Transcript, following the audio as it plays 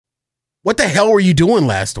What the hell were you doing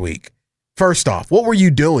last week? First off, what were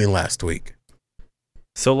you doing last week?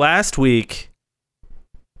 So last week...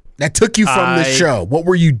 That took you from the show. What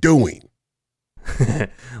were you doing?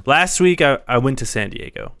 Last week, I went to San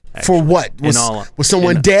Diego. Actually. For what? Was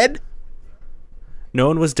someone dead? No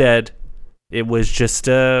one was dead. It was just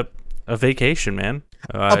a vacation, man.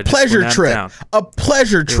 A pleasure trip. A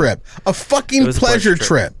pleasure trip. A fucking pleasure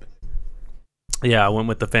trip. Yeah, I went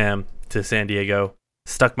with the fam to San Diego.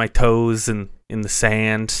 Stuck my toes in the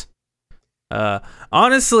sand.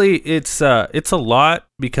 Honestly, it's a lot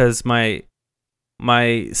because my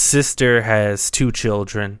sister has 2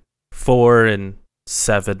 children, 4 and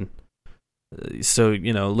 7. So,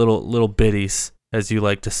 little biddies, as you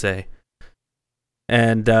like to say.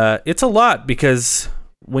 And it's a lot because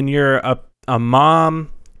when you're a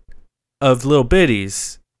mom of little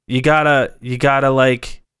biddies, you gotta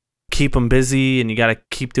like keep them busy and you gotta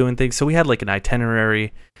keep doing things. So we had like an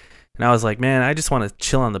itinerary, and I was like, man, I just want to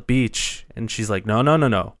chill on the beach. And she's like,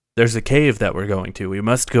 no. There's a cave that we're going to. We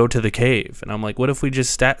must go to the cave. And I'm like, what if we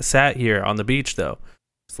just sat here on the beach though?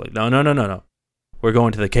 It's like, no. We're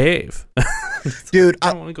going to the cave. Dude,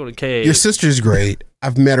 I don't want to go to the cave. Your sister's great.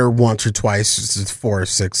 I've met her once or twice, 4 or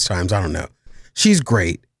 6 times. I don't know. She's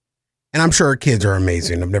great. And I'm sure her kids are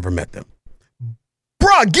amazing. I've never met them.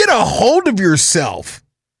 Bruh, get a hold of yourself.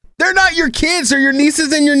 They're not your kids. They're your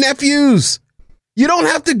nieces and your nephews. You don't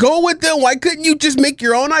have to go with them. Why couldn't you just make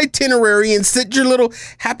your own itinerary and sit your little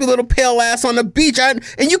happy little pale ass on the beach? And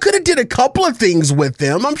you could have did a couple of things with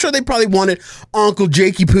them. I'm sure they probably wanted Uncle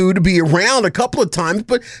Jakey Poo to be around a couple of times.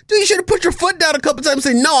 But dude, you should have put your foot down a couple of times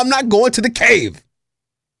and say, no, I'm not going to the cave.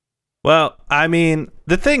 Well, I mean,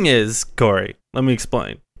 the thing is, Cory, let me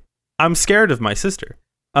explain. I'm scared of my sister.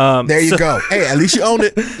 There you go. Hey, at least you own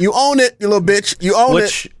it. You own it, you little bitch. You own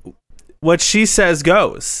it. What she says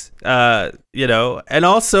goes, and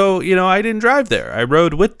also, I didn't drive there. I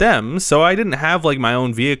rode with them, so I didn't have like my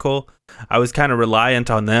own vehicle. I was kind of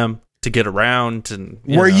reliant on them to get around. And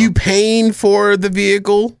were you paying for the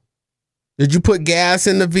vehicle? Did you put gas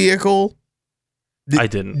in the vehicle? I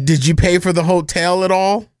didn't. Did you pay for the hotel at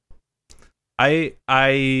all?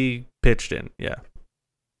 I pitched in, yeah.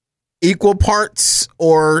 Equal parts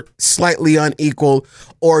or slightly unequal,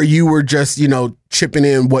 or you were just, chipping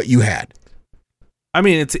in what you had? I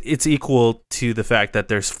mean, it's equal to the fact that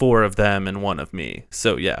there's 4 of them and 1 of me.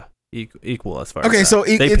 So yeah, equal as far as that. So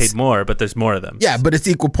they paid more, but there's more of them. Yeah, but it's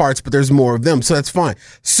equal parts, but there's more of them. So that's fine.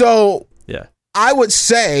 So yeah, I would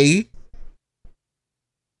say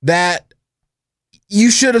that you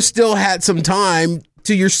should have still had some time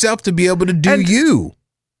to yourself to be able to do you.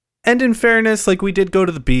 And in fairness, like we did go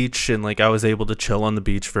to the beach and like I was able to chill on the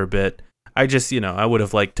beach for a bit. I just, I would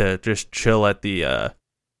have liked to just chill at the,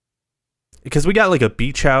 because we got like a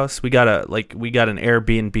beach house. We got an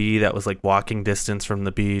Airbnb that was like walking distance from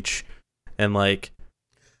the beach. And like,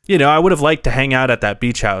 I would have liked to hang out at that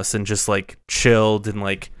beach house and just like chilled and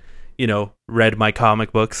like, read my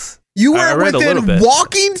comic books. You were within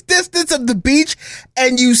walking distance of the beach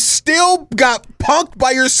and you still got punked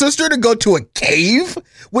by your sister to go to a cave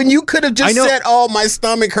when you could have just said, oh, my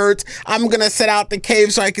stomach hurts. I'm going to sit out the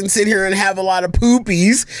cave so I can sit here and have a lot of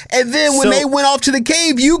poopies. And then when they went off to the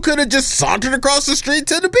cave, you could have just sauntered across the street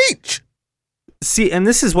to the beach. See, and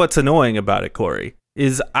this is what's annoying about it, Cory,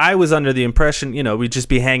 is I was under the impression, we'd just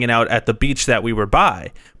be hanging out at the beach that we were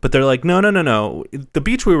by. But they're like, no. The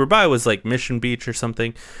beach we were by was like Mission Beach or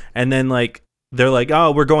something. And then like, they're like,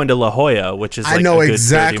 oh, we're going to La Jolla, which is like I know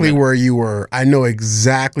exactly where you were. I know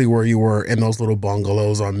exactly where you were in those little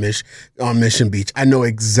bungalows on Mission Beach. I know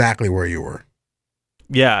exactly where you were.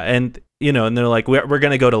 Yeah. And, and they're like, we're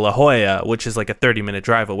going to go to La Jolla, which is like a 30-minute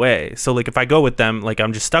drive away. So like, if I go with them, like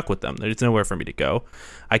I'm just stuck with them. There's nowhere for me to go.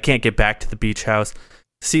 I can't get back to the beach house.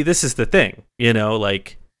 See, this is the thing,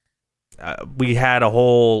 we had a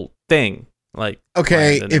whole thing. Like,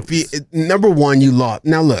 okay, number one, you lost.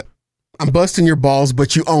 Now look, I'm busting your balls,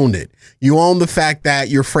 but you owned it. You own the fact that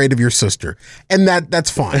you're afraid of your sister, and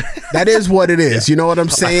that's fine. That is what it is. Yeah. You know what I'm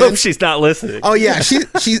saying? I hope she's not listening. Oh yeah, she's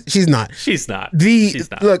not. She's not. She's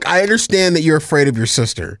not. Look, I understand that you're afraid of your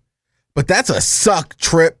sister, but that's a suck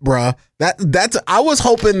trip, bruh. That's. I was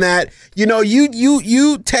hoping that you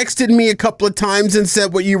texted me a couple of times and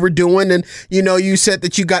said what you were doing, and you said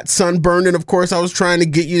that you got sunburned, and of course I was trying to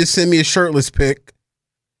get you to send me a shirtless pic.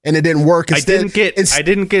 And it didn't work. I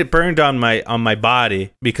didn't get burned on my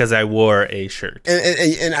body because I wore a shirt.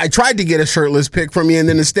 And I tried to get a shirtless pic from you, and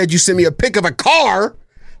then instead you sent me a pic of a car.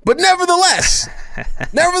 But nevertheless,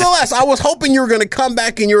 I was hoping you were going to come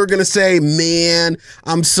back and you were going to say, "Man,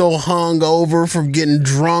 I'm so hungover from getting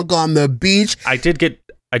drunk on the beach." I did get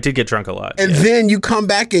I did get drunk a lot. And then you come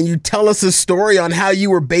back and you tell us a story on how you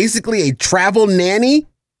were basically a travel nanny?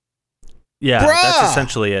 Yeah, Bruh, that's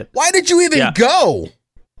essentially it. Why did you even go?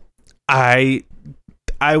 I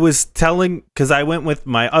was telling, because I went with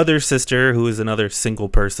my other sister, who is another single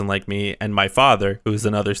person like me, and my father, who is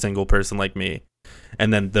another single person like me,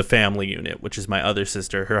 and then the family unit, which is my other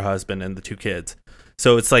sister, her husband, and the 2 kids.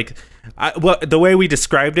 So it's like, the way we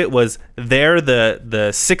described it was they're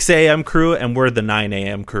the 6 a.m. crew and we're the 9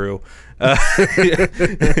 a.m. crew.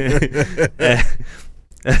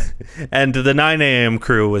 And the 9 a.m.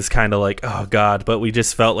 crew was kind of like, oh, God, but we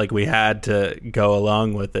just felt like we had to go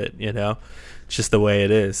along with it, you know? It's just the way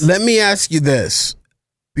it is. Let me ask you this.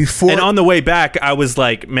 And on the way back, I was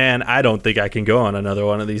like, man, I don't think I can go on another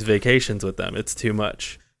one of these vacations with them. It's too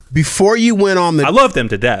much. Before you went on the... I love them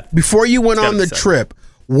to death. Before you went on the trip,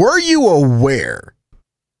 were you aware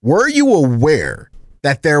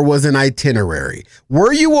that there was an itinerary?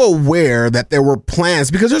 Were you aware that there were plans?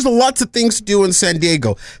 Because there's lots of things to do in San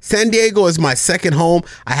Diego. San Diego is my second home.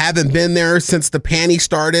 I haven't been there since the panty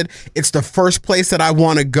started. It's the first place that I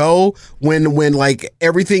want to go when like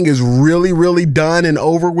everything is really, really done and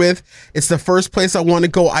over with. It's the first place I want to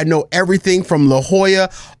go. I know everything from La Jolla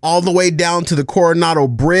all the way down to the Coronado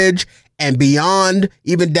Bridge and beyond,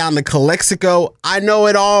 even down to Calexico. I know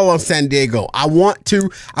it all of San Diego. I want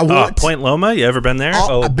to. Point Loma? You ever been there?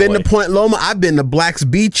 I've been to Point Loma. I've been to Black's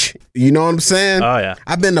Beach. You know what I'm saying? Oh, yeah.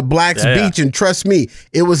 I've been to Black's Beach, and trust me,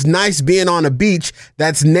 it was nice being on a beach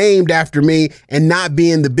that's named after me and not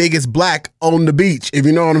being the biggest black on the beach, if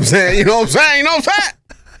you know what I'm saying. You know what I'm saying? You know what I'm saying?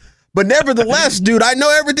 But nevertheless, dude, I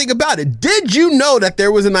know everything about it. Did you know that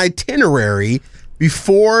there was an itinerary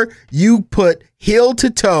before you put heel to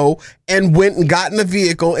toe and went and got in the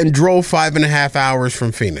vehicle and drove 5.5 hours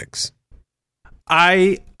from Phoenix?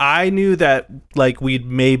 I knew that like we'd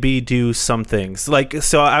maybe do some things like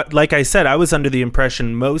I said, I was under the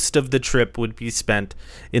impression most of the trip would be spent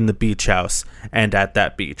in the beach house and at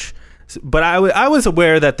that beach. But I was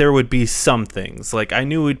aware that there would be some things. Like I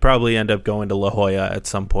knew we'd probably end up going to La Jolla at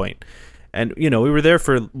some point, and you know we were there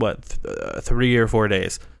for 3 or 4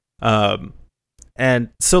 days. And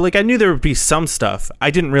so, like, I knew there would be some stuff.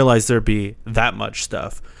 I didn't realize there'd be that much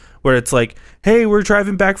stuff where it's like, hey, we're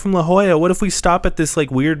driving back from La Jolla. What if we stop at this,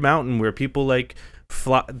 like, weird mountain where people, like,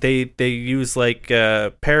 fly? They use, like,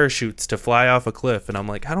 parachutes to fly off a cliff. And I'm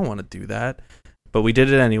like, I don't want to do that. But we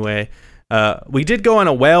did it anyway. We did go on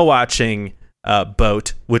a whale watching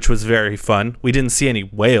boat, which was very fun. We didn't see any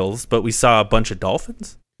whales, but we saw a bunch of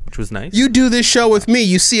dolphins, which was nice. You do this show with me.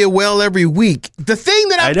 You see a whale every week. The thing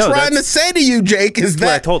that I'm trying to say to you, Jake, is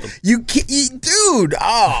that I told him. Dude,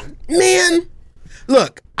 oh man,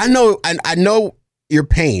 look, I know your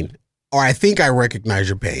pain, or I think I recognize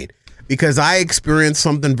your pain because I experienced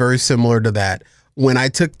something very similar to that when I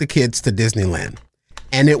took the kids to Disneyland,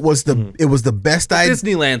 and it was the best idea.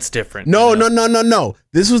 Disneyland's different. No.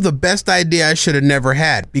 This was the best idea I should have never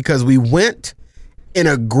had because we went in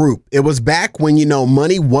a group. It was back when, you know,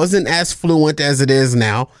 money wasn't as fluent as it is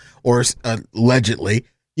now, or allegedly,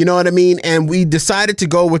 you know what I mean? And we decided to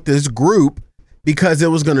go with this group because it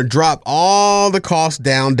was going to drop all the costs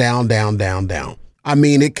down. I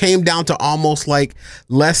mean, it came down to almost like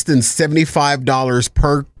less than $75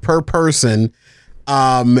 per person.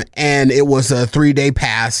 And it was a 3-day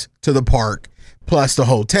pass to the park plus the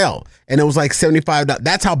hotel. And it was like $75.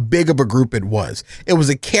 That's how big of a group it was. It was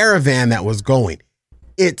a caravan that was going.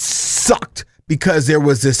 It sucked because there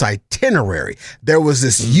was this itinerary. There was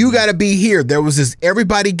this, you got to be here. There was this,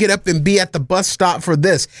 everybody get up and be at the bus stop for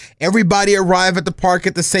this. Everybody arrive at the park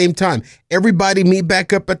at the same time. Everybody meet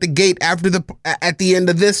back up at the gate at the end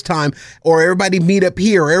of this time, or everybody meet up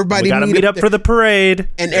here. Or everybody meet up for the parade.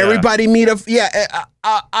 And everybody meet up. Yeah.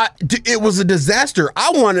 It was a disaster.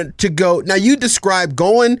 I wanted to go. Now you describe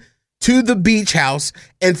going to the beach house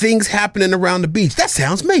and things happening around the beach. That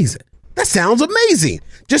sounds amazing. That sounds amazing.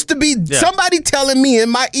 Just to be somebody telling me in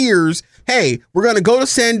my ears, hey, we're going to go to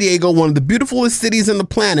San Diego, one of the beautifulest cities on the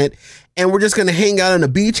planet, and we're just going to hang out in a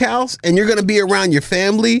beach house, and you're going to be around your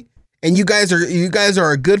family, and you guys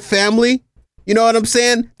are a good family. You know what I'm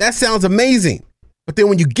saying? That sounds amazing. But then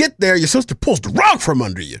when you get there, your sister pulls the rug from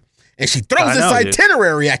under you, and she throws this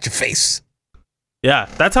itinerary at your face. Yeah,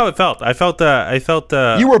 that's how it felt. I felt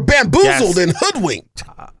you were bamboozled and hoodwinked.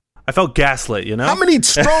 I felt gaslit, you know? How many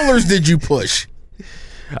strollers did you push?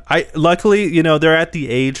 Luckily, you know, they're at the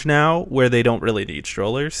age now where they don't really need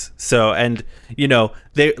strollers. So, and, you know,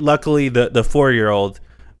 luckily the 4-year-old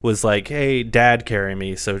was like, hey, dad, carry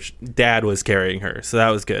me. So dad was carrying her. So that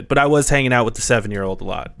was good. But I was hanging out with the 7-year-old a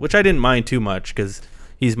lot, which I didn't mind too much because,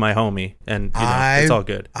 he's my homie, and it's all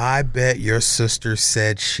good. I bet your sister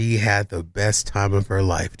said she had the best time of her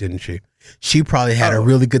life, didn't she? She probably had a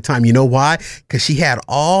really good time. You know why? Because she had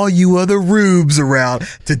all you other rubes around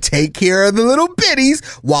to take care of the little bitties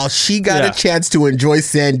while she got a chance to enjoy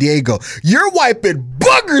San Diego. You're wiping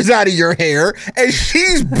boogers out of your hair and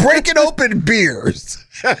she's breaking open beers.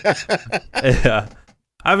 Yeah.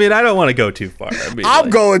 I mean, I don't want to go too far.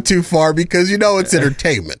 I'm going too far because it's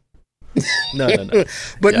entertainment. No.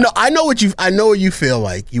 But no, I know what you feel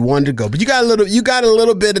like. You wanted to go, but you got a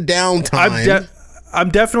little bit of downtime. I'm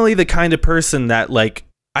definitely the kind of person that like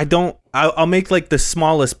I'll make like the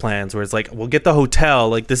smallest plans where it's like we'll get the hotel,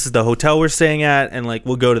 like this is the hotel we're staying at, and like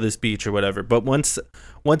we'll go to this beach or whatever. But once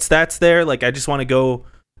that's there, like I just want to go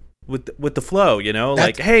with the flow,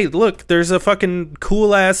 like, hey, look, there's a fucking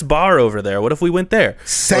cool ass bar over there. What if we went there?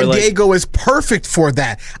 San Diego is perfect for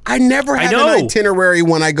that. I never have an itinerary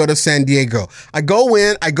when I go to San Diego. I go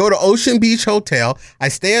to Ocean Beach Hotel. I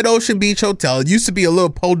stay at Ocean Beach Hotel. It used to be a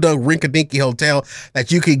little podunk rinky-dinky hotel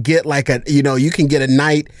that you could get you can get a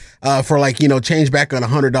night for change back on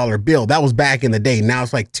 $100 bill. That was back in the day. Now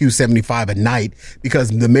it's like $275 a night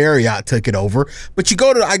because the Marriott took it over. But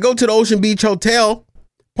I go to the Ocean Beach Hotel.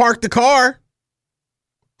 Park the car.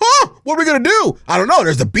 What are we going to do? I don't know.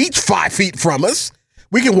 There's a beach 5 feet from us.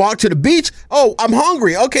 We can walk to the beach. Oh, I'm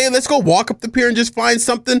hungry. Okay, let's go walk up the pier and just find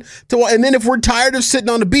something to. And then if we're tired of sitting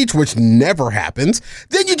on the beach, which never happens,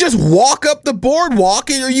 then you just walk up the boardwalk,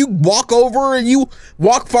 or you walk over and you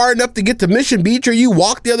walk far enough to get to Mission Beach, or you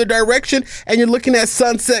walk the other direction and you're looking at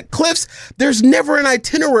Sunset Cliffs. There's never an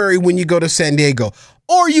itinerary when you go to San Diego.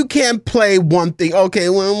 Or you can play one thing. Okay,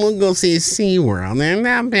 well, we'll go see SeaWorld.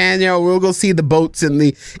 Not bad. We'll go see the boats in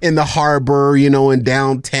the harbor, in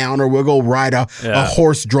downtown, or we'll go ride a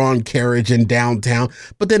horse-drawn carriage in downtown.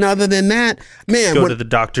 But then other than that, man. Go to the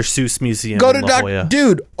Dr. Seuss Museum in La Jolla.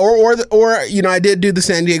 Dude, or I did do the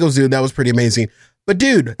San Diego Zoo. That was pretty amazing. But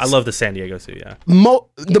dude. I love the San Diego Zoo, yeah.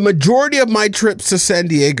 The majority of my trips to San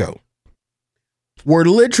Diego were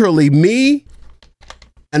literally me,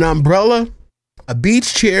 an umbrella, a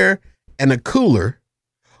beach chair, and a cooler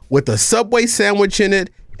with a Subway sandwich in it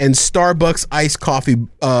and Starbucks iced coffee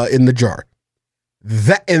in the jar.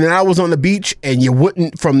 And then I was on the beach, and you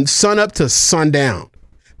wouldn't from sun up to sundown.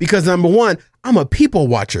 Because number one, I'm a people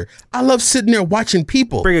watcher. I love sitting there watching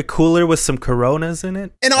people. Bring a cooler with some Coronas in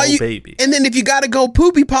it. And baby. And then if you got to go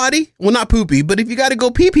poopy potty, well, not poopy, but if you got to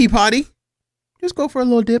go pee potty, just go for a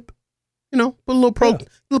little dip. Put a little put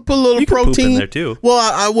a little you protein can poop in there too. Well,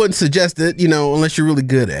 I wouldn't suggest it, unless you're really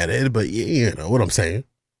good at it. But you know what I'm saying.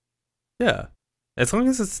 Yeah, as long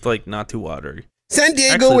as it's like not too watery. San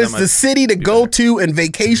Diego is the city to go to and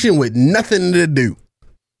vacation with nothing to do.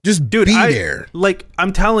 Just be there. Like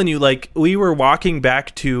I'm telling you, like we were walking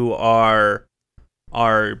back to our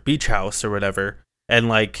beach house or whatever, and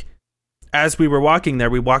like. As we were walking there,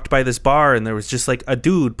 we walked by this bar, and there was just like a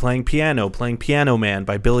dude playing Piano Man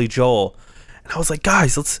by Billy Joel. And I was like,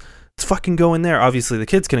 guys, let's fucking go in there. Obviously, the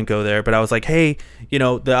kids couldn't go there, but I was like, hey,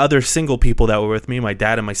 the other single people that were with me, my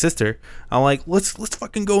dad and my sister, I'm like, let's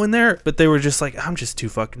fucking go in there. But they were just like, I'm just too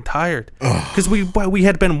fucking tired. Because we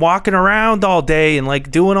had been walking around all day and like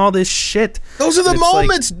doing all this shit. Those are the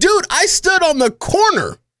moments, dude. I stood on the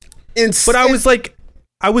corner. But I was like...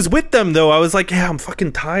 I was with them, though. I was like, yeah, I'm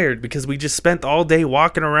fucking tired because we just spent all day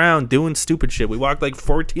walking around doing stupid shit. We walked like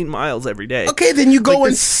 14 miles every day. Okay, then you go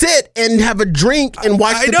sit and have a drink and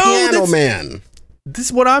watch the Piano Man. This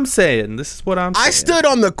is what I'm saying. I stood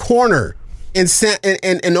on the corner in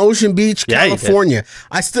Ocean Beach, California.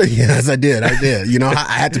 I stood, yes, I did. I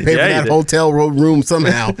had to pay for that hotel room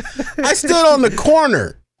somehow. I stood on the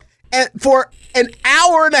corner for an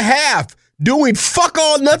hour and a half. Doing fuck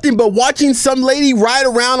all nothing but watching some lady ride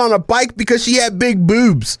around on a bike because she had big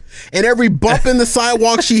boobs. And every bump in the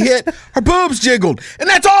sidewalk she hit, her boobs jiggled. And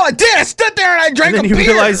that's all I did. I stood there and I drank a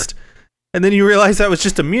beer. And then you realized that was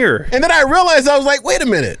just a mirror. And then I realized, I was like, wait a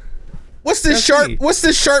minute. What's this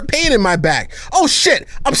sharp pain in my back? Oh shit,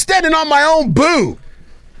 I'm standing on my own boob.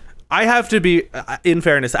 I have to be, in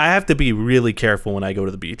fairness, I have to be really careful when I go to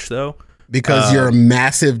the beach though. Because your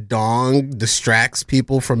massive dong distracts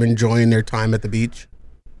people from enjoying their time at the beach?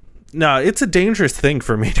 No, it's a dangerous thing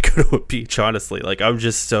for me to go to a beach, honestly. Like, I'm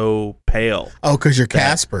just so pale. Oh, because you're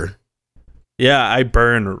Casper. Yeah, I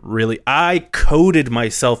burn really. I coated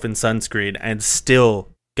myself in sunscreen and still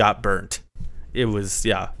got burnt. It was,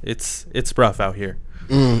 it's rough out here.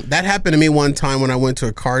 That happened to me one time when I went to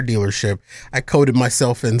a car dealership. I coated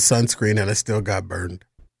myself in sunscreen and I still got burned.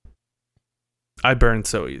 I burn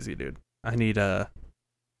so easy, dude. I need I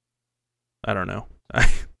don't know.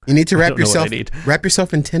 You need to wrap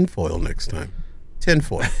yourself in tinfoil next time.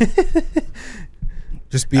 tinfoil.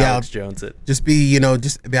 Just be Alex out. Jones it. Just be,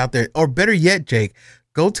 just be out there. Or better yet, Jake,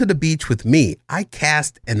 go to the beach with me. I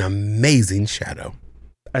cast an amazing shadow.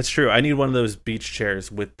 That's true. I need one of those beach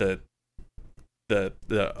chairs with the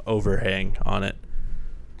overhang on it.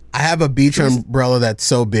 I have a beach umbrella that's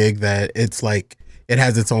so big that it's like it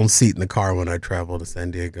has its own seat in the car when I travel to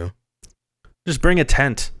San Diego. Just bring a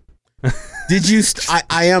tent. Did you?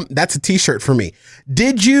 That's a T-shirt for me.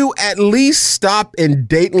 Did you at least stop in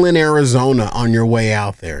Dayton, Arizona on your way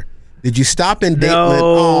out there? Did you stop in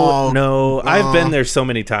Dayton? No. I've been there so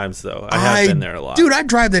many times though. I have been there a lot. Dude, I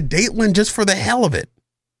drive to Dayton just for the hell of it.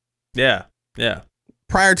 Yeah.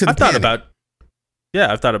 Prior to the I've thought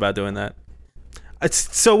about doing that.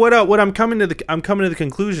 So what I'm coming to the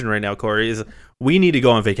conclusion right now, Corey, is we need to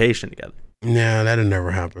go on vacation together. No, that'll never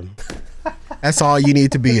happen. That's all you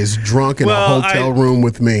need to be is drunk in a hotel room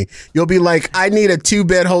with me. You'll be like, I need a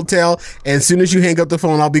 2-bed hotel. And as soon as you hang up the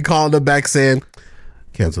phone, I'll be calling them back saying,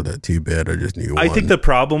 cancel that 2-bed. I just need one. I think the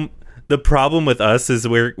problem with us is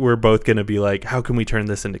we're both going to be like, how can we turn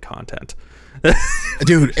this into content?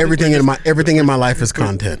 Dude, everything in my life is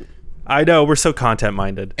content. I know, we're so content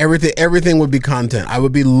minded. Everything would be content. I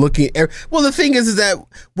would be looking. Well, the thing is that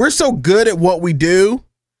we're so good at what we do.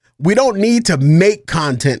 We don't need to make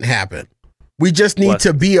content happen. We just need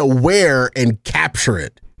to be aware and capture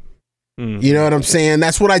it. Mm. You know what I'm saying?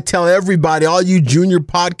 That's what I tell everybody, all you junior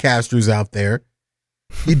podcasters out there.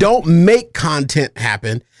 You don't make content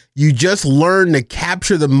happen. You just learn to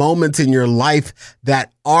capture the moments in your life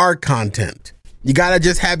that are content. You got to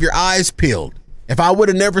just have your eyes peeled. If I would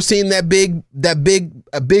have never seen that big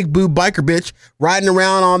boob biker bitch riding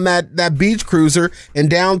around on that beach cruiser in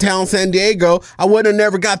downtown San Diego, I would have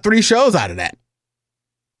never got 3 shows out of that.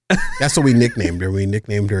 That's what we nicknamed her. We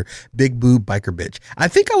nicknamed her Big Boob Biker Bitch. I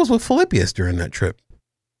think I was with Philippius during that trip.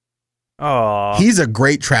 Oh, he's a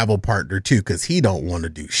great travel partner too, because he don't want to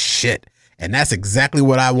do shit, and that's exactly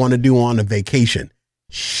what I want to do on a vacation.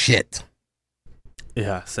 Shit.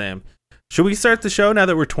 Yeah, Sam. Should we start the show now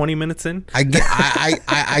that we're 20 minutes in?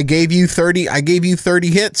 I gave you 30. I gave you 30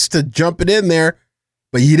 hits to jump it in there,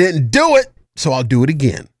 but you didn't do it, so I'll do it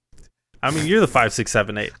again. I mean, you're the 5, 6,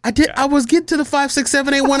 7, 8. I did. I was getting to the 5, 6,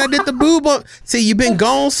 7, 8 when I did the boob. See, you've been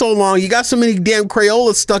gone so long. You got so many damn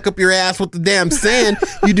Crayolas stuck up your ass with the damn sand.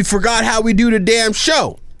 You forgot how we do the damn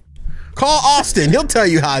show. Call Austin. He'll tell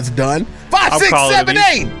you how it's done. 5, 6, 7,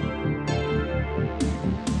 8.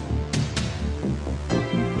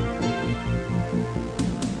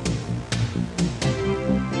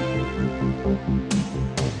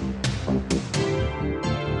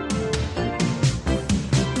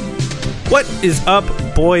 What is up,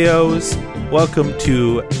 boyos? Welcome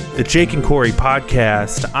to the Jake and Cory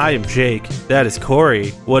Podcast. I am Jake. That is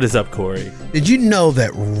Cory. What is up, Cory? Did you know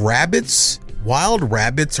that wild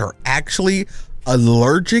rabbits are actually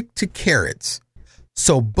allergic to carrots?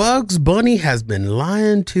 So Bugs Bunny has been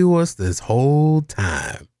lying to us this whole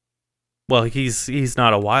time. Well, he's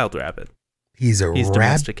not a wild rabbit. He's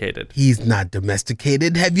domesticated. He's not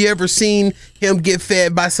domesticated. Have you ever seen him get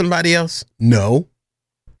fed by somebody else? No.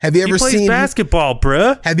 Have you ever seen basketball,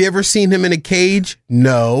 bruh? Have you ever seen him in a cage?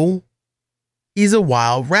 No. He's a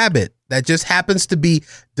wild rabbit that just happens to be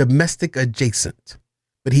domestic adjacent.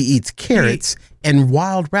 But he eats carrots, and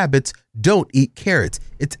wild rabbits don't eat carrots.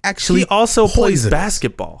 It's actually he also poisonous. Plays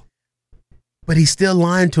basketball. But he's still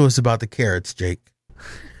lying to us about the carrots, Jake.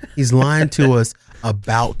 He's lying to us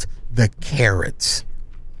about the carrots.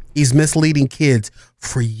 He's misleading kids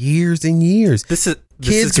for years and years. This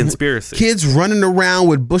is conspiracy. Kids running around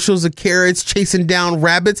with bushels of carrots, chasing down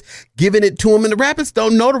rabbits, giving it to them, and the rabbits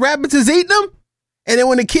don't know the rabbits is eating them. And then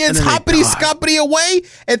when the kids hoppity-scoppity away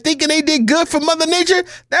and thinking they did good for Mother Nature,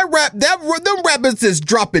 them rabbits is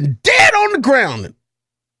dropping dead on the ground.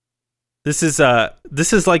 This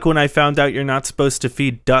is like when I found out you're not supposed to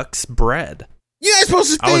feed ducks bread. You ain't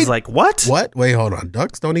supposed to feed. I was like, what? What? Wait, hold on.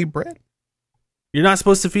 Ducks don't eat bread? You're not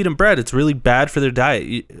supposed to feed them bread. It's really bad for their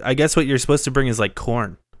diet. I guess what you're supposed to bring is like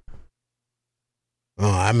corn.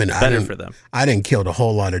 Oh, I mean, better for them. I didn't kill a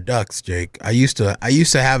whole lot of ducks, Jake. I used to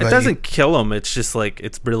have. It doesn't kill them. It's just like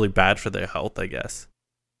it's really bad for their health, I guess.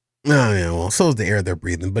 Oh yeah, well, so is the air they're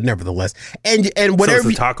breathing, but nevertheless, and whatever. So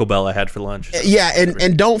is the Taco Bell I had for lunch. Yeah,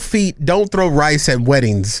 and don't throw rice at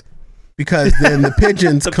weddings, because then the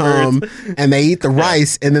pigeons come and they eat the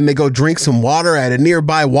rice, and then they go drink some water at a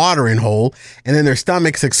nearby watering hole, and then their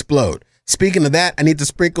stomachs explode. Speaking of that, I need to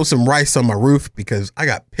sprinkle some rice on my roof because I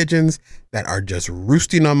got pigeons that are just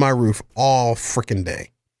roosting on my roof all freaking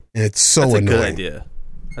day, and it's so annoying.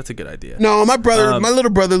 That's a good idea. No, my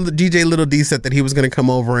little brother, DJ Little D, said that he was going to come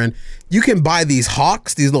over, and you can buy these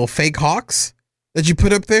hawks, these little fake hawks, that you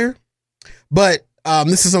put up there. But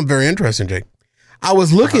this is something very interesting, Jake. I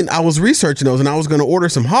was researching those, and I was going to order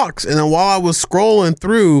some Hawks. And then while I was scrolling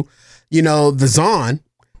through, the Zon,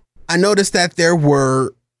 I noticed that there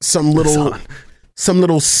were some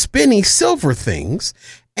little spinny silver things.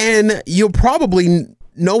 And you'll probably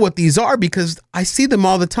know what these are because I see them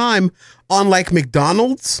all the time on like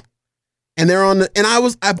McDonald's. And they're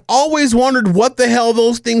I've always wondered what the hell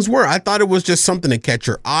those things were. I thought it was just something to catch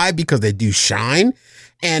your eye because they do shine.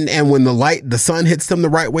 And when the sun hits them the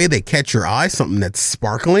right way, they catch your eye, something that's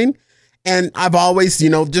sparkling. And I've always,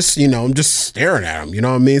 I'm just staring at them. You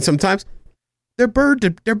know what I mean? Sometimes they're bird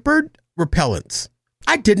repellents.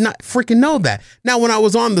 I did not freaking know that. Now, when I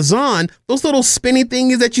was on the Zon, those little spinny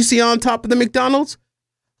thingies that you see on top of the McDonald's,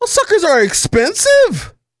 those suckers are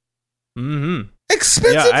expensive. Mm-hmm.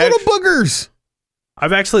 Expensive little boogers.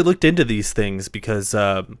 I've actually looked into these things because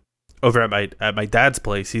over at my dad's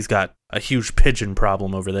place, he's got a huge pigeon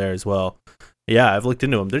problem over there as well. Yeah, I've looked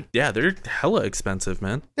into them. They're hella expensive,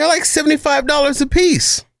 man. They're like $75 a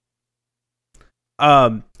piece.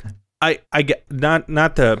 I get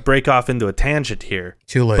not to break off into a tangent here.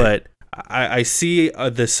 Too late. But I see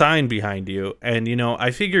the sign behind you, and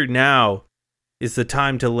I figure now is the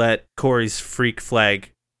time to let Cory's freak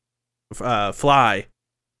flag fly.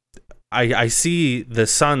 I see the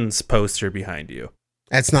Suns poster behind you.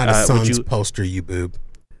 That's not a Suns poster, you boob.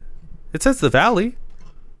 It says the Valley.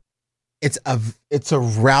 It's a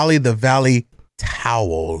Rally the Valley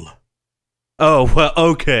towel. Oh, well,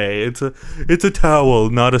 okay. It's a towel,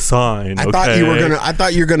 not a sign. I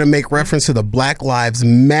thought you were gonna make reference to the Black Lives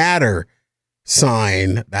Matter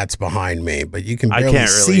sign that's behind me, but you can barely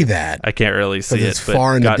see that. I can't really see it. It's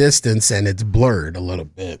far in the distance and it's blurred a little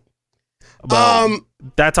bit. Well,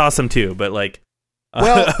 that's awesome too, but like,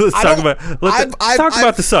 let's talk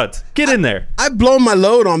about the Suns. Get in there. I've blown my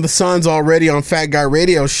load on the Suns already on Fat Guy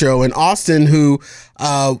Radio Show, and Austin, who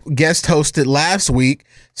guest hosted last week,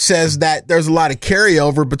 says that there's a lot of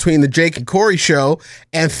carryover between the Jake and Cory show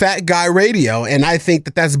and Fat Guy Radio, and I think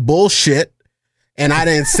that that's bullshit. And I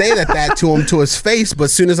didn't say that to him to his face, but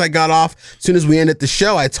as soon as we ended the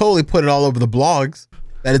show, I totally put it all over the blogs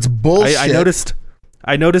that it's bullshit.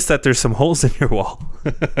 I noticed that there's some holes in your wall.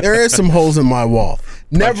 There is some holes in my wall.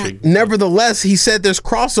 Nevertheless, he said there's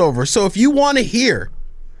crossover. So if you want to hear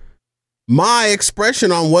my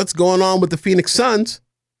expression on what's going on with the Phoenix Suns,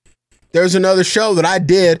 there's another show that I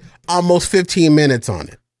did almost 15 minutes on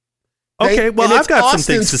it. Okay, well, I've got some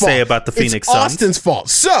things to say about the Phoenix Suns. It's Austin's fault.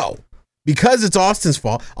 So, because it's Austin's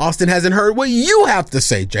fault, Austin hasn't heard what you have to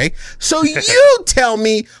say, Jake. So you tell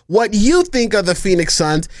me what you think of the Phoenix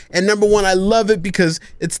Suns. And number one, I love it because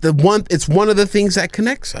it's one of the things that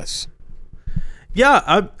connects us.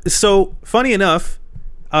 Yeah. So funny enough,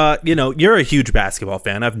 you're a huge basketball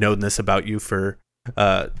fan. I've known this about you for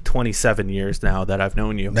 27 years now that I've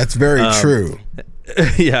known you. That's very true.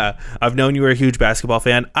 Yeah. I've known you were a huge basketball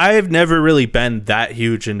fan. I've never really been that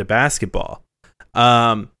huge into basketball.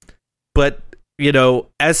 But,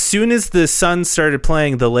 as soon as the Suns started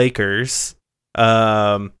playing the Lakers,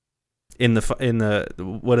 in the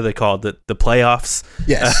what are they called? The playoffs?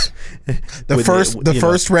 Yes. The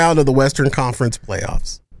first round of the Western Conference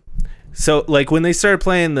playoffs. So like when they started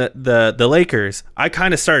playing the Lakers, I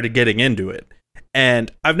kind of started getting into it.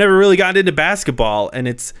 And I've never really gotten into basketball, and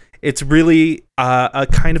it's really a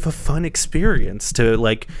kind of a fun experience to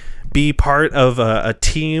like be part of a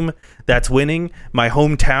team that's winning. My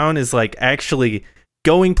hometown is like actually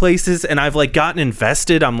going places, and I've like gotten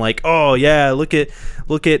invested. I'm like, oh yeah, look at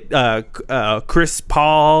Chris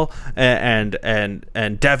Paul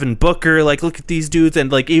and Devin Booker. Like, look at these dudes,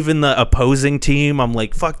 and like even the opposing team. I'm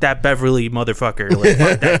like, fuck that Beverly motherfucker. Like,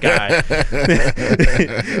 fuck that guy.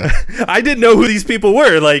 I didn't know who these people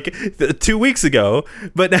were like 2 weeks ago,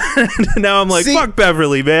 but now I'm like, fuck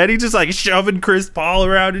Beverly, man. He's just like shoving Chris Paul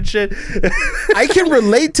around and shit. I can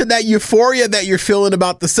relate to that euphoria that you're feeling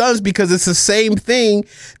about the Suns because it's the same thing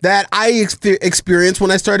that I experienced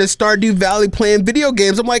when I started Stardew Valley playing video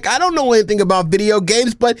games. I'm like, I don't know anything about video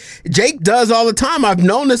games, but Jake does all the time. I've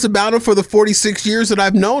known this about him for the 46 years that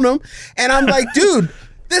I've known him. And I'm like, dude,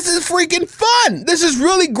 this is freaking fun. This is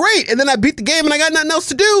really great. And then I beat the game and I got nothing else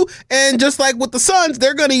to do. And just like with the Suns,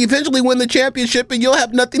 they're going to eventually win the championship and you'll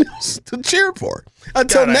have nothing else to cheer for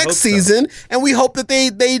until next season. So. And we hope that they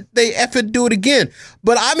effing do it again.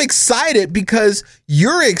 But I'm excited because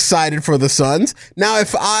you're excited for the Suns. Now,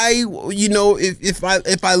 if I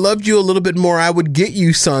loved you a little bit more, I would get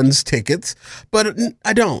you Suns tickets, but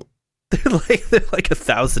I don't. They're like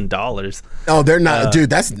 $1,000. Oh, they're not, dude.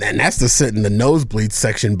 That's to sit in the nosebleed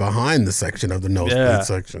section behind the section of the nosebleed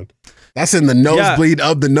section. That's in the nosebleed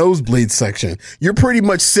of the nosebleed section. You're pretty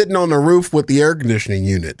much sitting on the roof with the air conditioning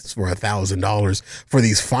units for $1,000 for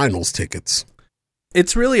these finals tickets.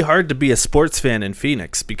 It's really hard to be a sports fan in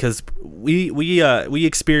Phoenix because we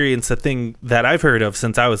experience a thing that I've heard of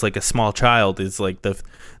since I was like a small child, is like the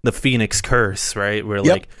Phoenix curse, right? Where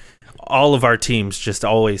like all of our teams just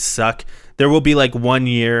always suck. There will be like one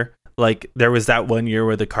year, like there was that one year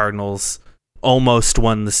where the Cardinals almost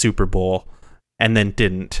won the Super Bowl and then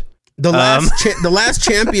didn't. The last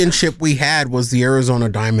championship we had was the Arizona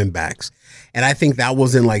Diamondbacks, and I think that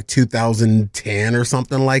was in like 2010 or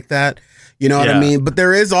something like that. You know what I mean? But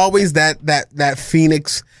there is always that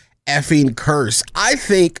Phoenix effing curse. I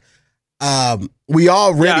think we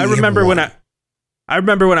already. Yeah, I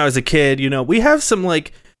remember when I was a kid. You know, we have some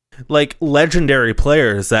like legendary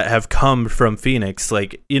players that have come from Phoenix.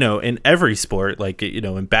 Like, you know, in every sport. Like, you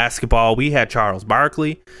know, in basketball, we had Charles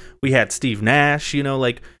Barkley, we had Steve Nash. You know,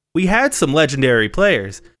 like we had some legendary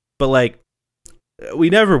players, but like we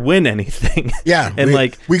never win anything. Yeah, and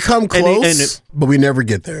we come close, but we never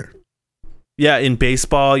get there. Yeah, in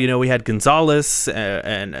baseball, you know, we had Gonzalez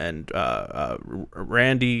and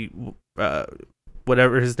Randy,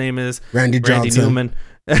 whatever his name is, Randy Newman.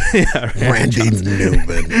 Randy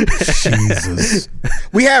Newman. Jesus.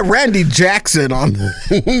 We had Randy Jackson on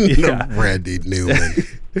Randy Newman.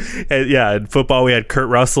 And in football we had Kurt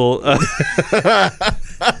Russell. Not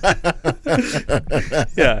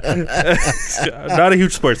a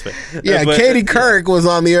huge sports fan. Yeah, but Katie Couric was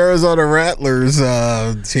on the Arizona Rattlers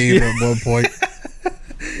team at one point.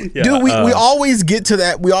 Dude, we always get to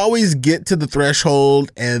that. We always get to the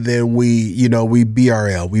threshold, and then we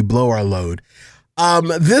BRL. We blow our load.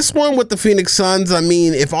 This one with the Phoenix Suns, I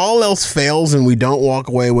mean, if all else fails and we don't walk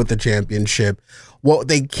away with the championship, what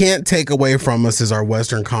they can't take away from us is our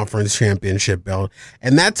Western Conference championship belt,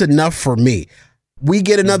 and that's enough for me. We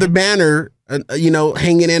get another banner,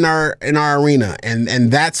 hanging in our arena,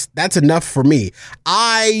 and that's enough for me.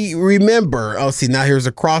 I remember. Oh, see, now here's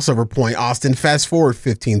a crossover point. Austin, fast forward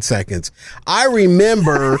 15 seconds. I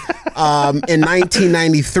remember in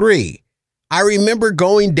 1993. I remember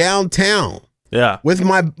going downtown. Yeah, with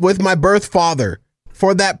my birth father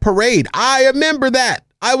for that parade. I remember that.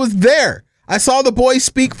 I was there. I saw the boys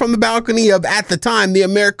speak from the balcony of, at the time, the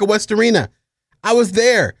America West Arena. I was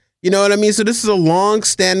there. You know what I mean? So this is a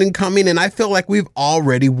long-standing coming, and I feel like we've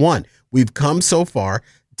already won. We've come so far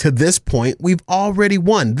to this point. We've already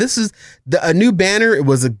won. This is a new banner. It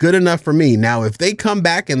was good enough for me. Now, if they come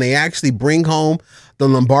back and they actually bring home the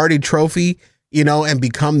Lombardi Trophy, and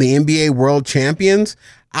become the NBA World Champions,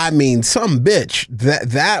 I mean, some bitch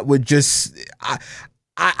that would just,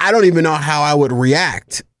 I don't even know how I would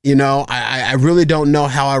react. I really don't know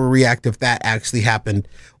how I would react if that actually happened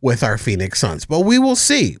with our Phoenix Suns, but we will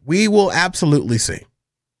see. We will absolutely see.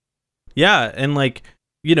 Yeah. And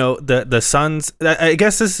the Suns, I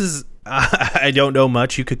guess this is, I don't know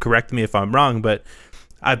much. You could correct me if I'm wrong, but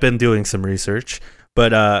I've been doing some research.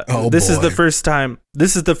 But this is the first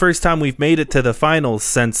time we've made it to the finals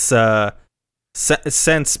since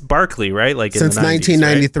Barkley, right? Like since in the 90s,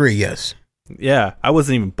 1993, right? yes. Yeah, I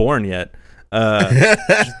wasn't even born yet.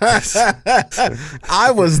 I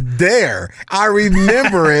was there. I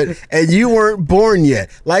remember it, and you weren't born yet.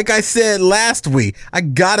 Like I said last week, I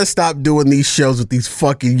gotta stop doing these shows with these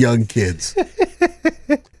fucking young kids.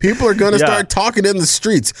 People are gonna start talking in the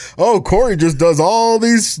streets. Oh, Cory just does all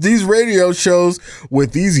these radio shows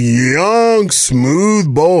with these young,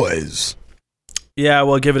 smooth boys. Yeah,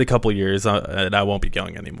 well, give it a couple years, and I won't be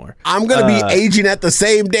going anymore. I'm going to be aging at the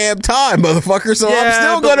same damn time, motherfucker, so I'm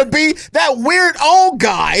still going to be that weird old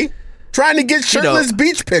guy trying to get shirtless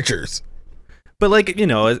beach pictures. But, a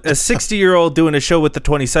 60-year-old doing a show with the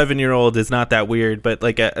 27-year-old is not that weird, but,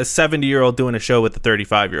 a 70-year-old doing a show with the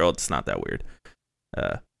 35-year-old is not that weird.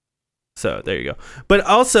 So, there you go. But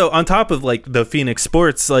also, on top of, the Phoenix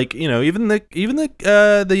sports, even the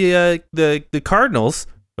Cardinals,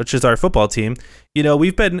 which is our football team,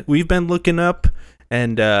 we've been looking up,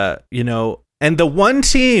 and and the one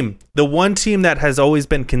team that has always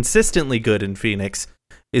been consistently good in Phoenix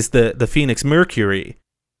is the Phoenix Mercury,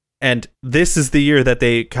 and this is the year that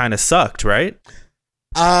they kind of sucked, right?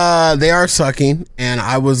 They are sucking, and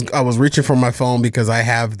I was reaching for my phone because I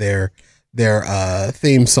have their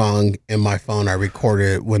theme song in my phone. I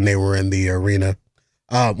recorded it when they were in the arena,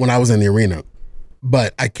 when I was in the arena,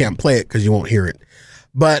 but I can't play it because you won't hear it.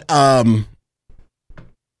 But Diana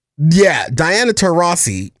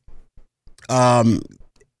Taurasi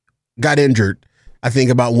got injured, I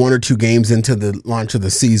think about 1 or 2 games into the launch of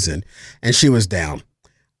the season, and she was down.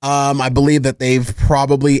 I believe that they've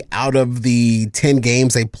probably, out of the 10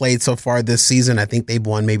 games they played so far this season, I think they've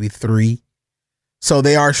won maybe 3. So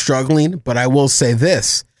they are struggling. But I will say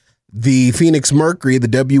this, the Phoenix Mercury, the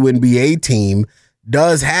WNBA team,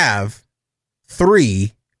 does have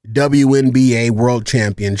 3 WNBA World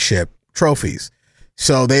Championship trophies.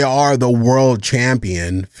 So they are the world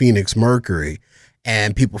champion Phoenix Mercury.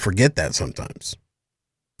 And people forget that sometimes.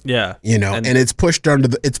 Yeah. You know, and it's pushed under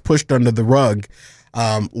the rug.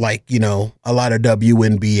 Like, you know, a lot of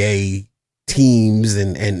WNBA teams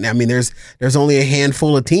and I mean, there's only a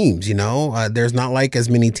handful of teams, you know, there's not like as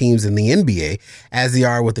many teams in the NBA as there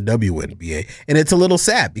are with the WNBA. And it's a little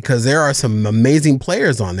sad because there are some amazing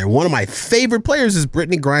players on there. One of my favorite players is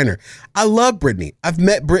Brittany Griner. I love Brittany. I've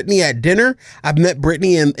met Brittany at dinner. I've met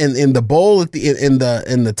Brittany in the bowl in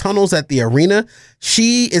the tunnels at the arena.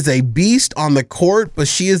 She is a beast on the court, but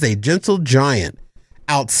she is a gentle giant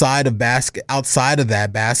outside of that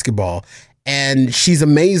basketball. And she's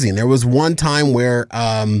amazing. There was one time where,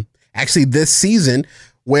 actually this season,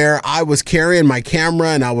 where I was carrying my camera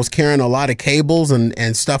and I was carrying a lot of cables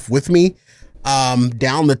and stuff with me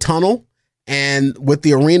down the tunnel. And with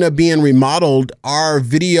the arena being remodeled, our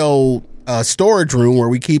video storage room where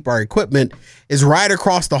we keep our equipment is right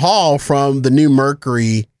across the hall from the new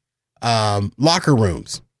Mercury locker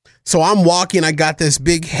rooms. So I'm walking, I got this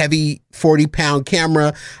big, heavy 40-pound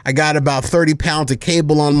camera. I got about 30 pounds of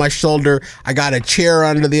cable on my shoulder. I got a chair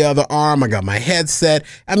under the other arm. I got my headset.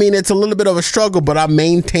 I mean, it's a little bit of a struggle, but I'm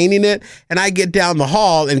maintaining it. And I get down the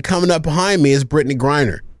hall, and coming up behind me is Brittany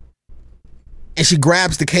Griner. And she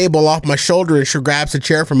grabs the cable off my shoulder, and she grabs the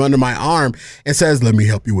chair from under my arm and says, "Let me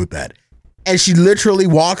help you with that." And she literally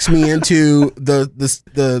walks me into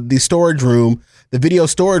the storage room, the video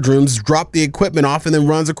storage rooms, drop the equipment off, and then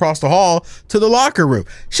runs across the hall to the locker room.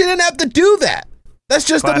 She didn't have to do that. That's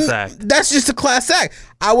just a class act.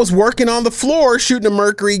 I was working on the floor shooting a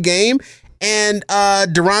Mercury game, and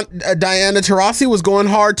Diana Taurasi was going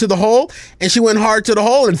hard to the hole, and she went hard to the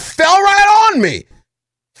hole and fell right on me.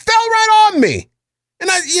 And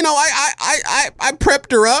I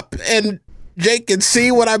prepped her up, and Jake can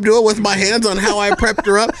see what I'm doing with my hands on how I prepped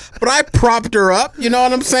her up, but I propped her up, you know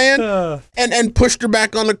what I'm saying? And pushed her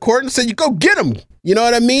back on the court and said, "You go get him." You know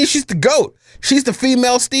what I mean? She's the GOAT. She's the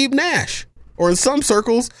female Steve Nash, or in some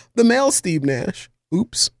circles, the male Steve Nash.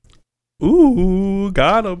 Oops. Ooh,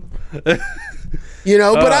 got him. You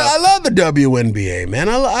know, but I love the WNBA, man.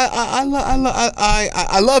 I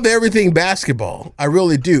love everything basketball. I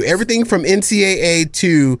really do. Everything from NCAA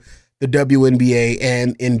to the WNBA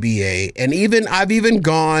and NBA. And I've even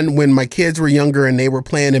gone when my kids were younger and they were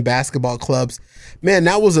playing in basketball clubs. Man,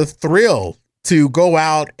 that was a thrill to go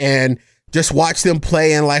out and just watch them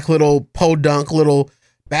play in like little podunk, little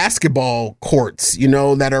basketball courts, you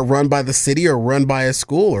know, that are run by the city or run by a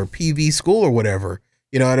school or PV school or whatever.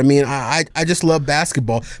 You know what I mean? I just love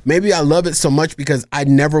basketball. Maybe I love it so much because I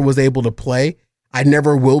never was able to play. I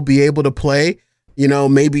never will be able to play. You know,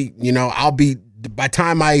 maybe, you know, by the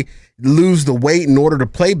time I lose the weight in order to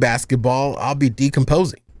play basketball, I'll be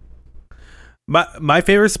decomposing. My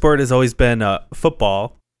favorite sport has always been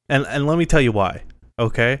football. And let me tell you why.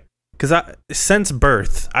 Okay? Because since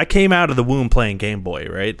birth, I came out of the womb playing Game Boy,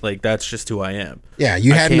 right? Like, that's just who I am. Yeah,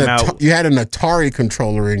 you had an Atari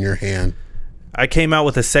controller in your hand. I came out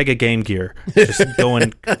with a Sega Game Gear, just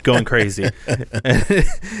going crazy.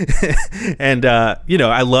 And you know,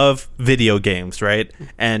 I love video games, right?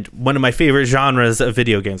 And one of my favorite genres of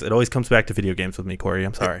video games, it always comes back to video games with me, Corey.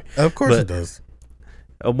 I'm sorry. Of course it does.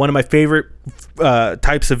 One of my favorite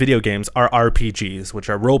types of video games are RPGs, which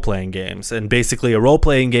are role-playing games. And basically, a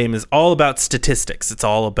role-playing game is all about statistics. It's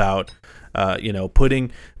all about, you know,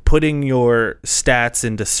 putting your stats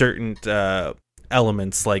into certain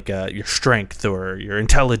elements, like your strength or your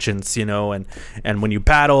intelligence, you know, and when you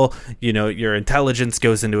battle, you know, your intelligence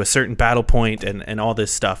goes into a certain battle point and all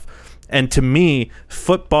this stuff. And to me,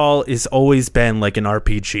 football has always been like an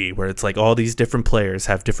RPG where it's like all these different players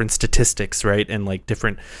have different statistics, right? And like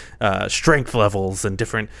different strength levels and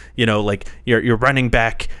different, you know, like your running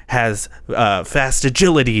back has fast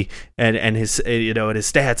agility and his, you know, and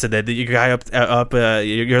his stats, and then your guy up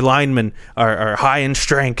your linemen are high in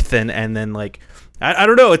strength, and then like, I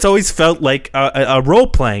don't know. It's always felt like a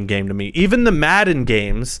role-playing game to me. Even the Madden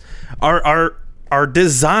games are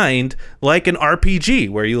designed like an RPG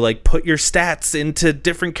where you like put your stats into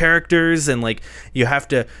different characters and like you have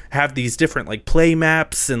to have these different like play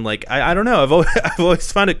maps and like I don't know. I've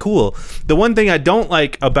always found it cool. The one thing I don't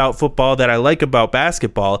like about football that I like about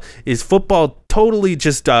basketball is football totally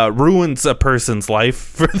just ruins a person's life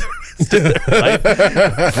for the rest of their life.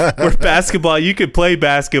 Where basketball, you could play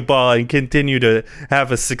basketball and continue to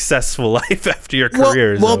have a successful life after your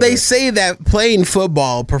career is over. They say that playing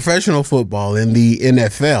football, professional football in the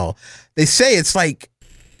NFL, they say it's like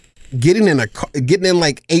getting in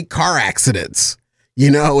like 8 car accidents,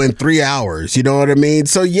 in 3 hours. You know what I mean?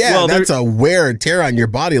 So that's a wear and tear on your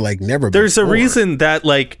body like never before. There's a reason that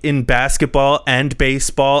like in basketball and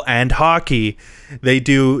baseball and hockey, they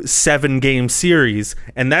do 7-game series,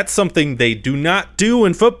 and that's something they do not do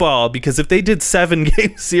in football, because if they did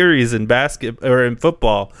 7-game series in basket or in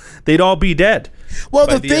football, they'd all be dead. Well,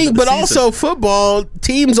 also football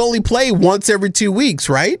teams only play once every 2 weeks,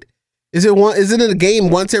 right? Isn't it a game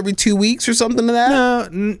once every 2 weeks or something to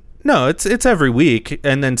that? No, it's every week,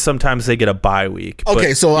 and then sometimes they get a bye week.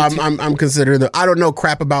 Okay, so I'm considering I don't know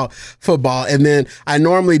crap about football, and then I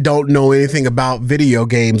normally don't know anything about video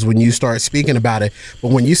games when you start speaking about it.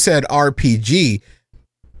 But when you said RPG,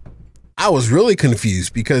 I was really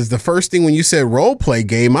confused, because the first thing when you said role play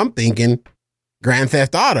game, I'm thinking Grand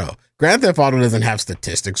Theft Auto. Grand Theft Auto doesn't have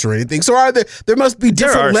statistics or anything, so there must be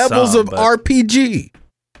different levels of RPG.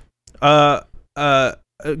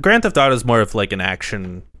 Grand Theft Auto is more of like an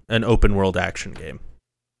open world action game.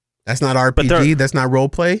 That's not RPG. That's not role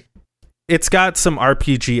play. It's got some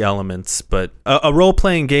RPG elements, but a role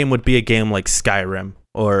playing game would be a game like Skyrim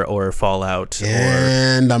or Fallout.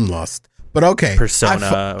 And I'm lost. But okay,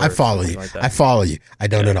 Persona. I follow you. Like I follow you. I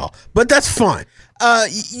don't at all. But that's fine.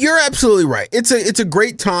 You're absolutely right. It's a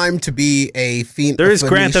great time to be a Phoenician. There is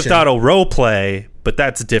Grand Theft Auto role play, but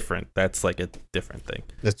that's different. That's like a different thing.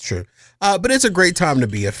 That's true. But it's a great time to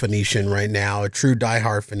be a Phoenician right now, a true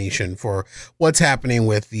diehard Phoenician for what's happening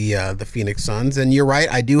with the Phoenix Suns. And you're right,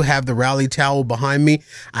 I do have the rally towel behind me.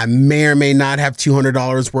 I may or may not have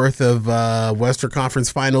 $200 worth of Western Conference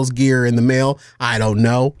Finals gear in the mail. I don't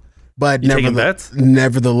know. But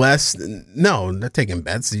nevertheless, no, not taking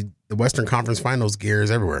bets. The Western Conference Finals gear is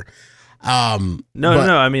everywhere. No.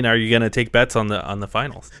 I mean, are you going to take bets on the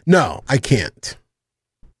finals? No, I can't.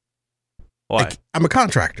 Why? I'm a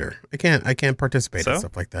contractor. I can't participate in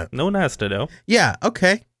stuff like that. No one has to know. Yeah.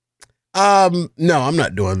 Okay. No, I'm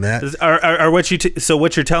not doing that. So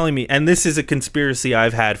what you're telling me, and this is a conspiracy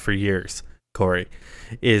I've had for years, Corey,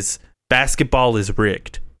 is basketball is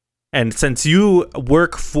rigged. And since you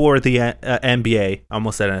work for the NBA,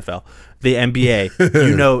 almost said NFL, the NBA,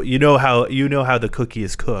 you know how the cookie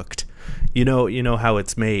is cooked. You know how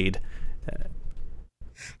it's made.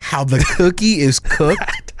 How the cookie is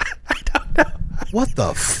cooked? I don't know. What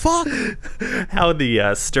the fuck? How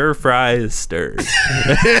the stir fry is stirred.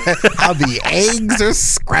 How the eggs are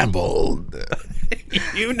scrambled.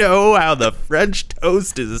 You know how the French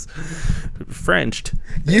toast is Frenched.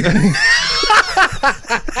 The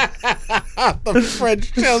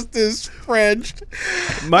French toast is Frenched.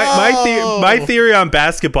 My theory on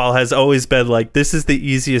basketball has always been like, this is the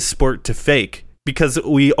easiest sport to fake, because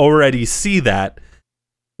we already see that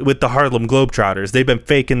with the Harlem Globetrotters. They've been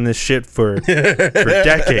faking this shit for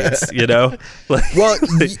decades, Like, well,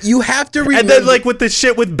 you have to remember. And then, like, with the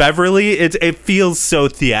shit with Beverly, it feels so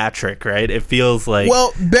theatric, right? It feels like,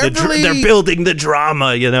 well, Beverly, they're building the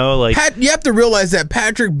drama, Like, you have to realize that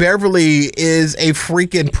Patrick Beverly is a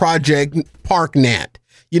freaking Project Park gnat.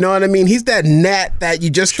 You know what I mean? He's that gnat that you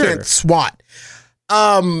just can't swat.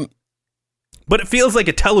 But it feels like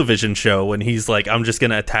a television show when he's like, I'm just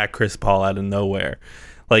gonna attack Chris Paul out of nowhere.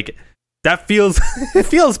 Like, that feels it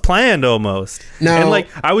feels planned almost. No. And like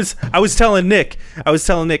I was telling Nick,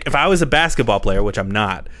 if I was a basketball player, which I'm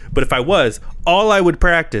not, but if I was, all I would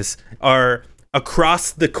practice are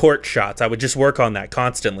across the court shots. I would just work on that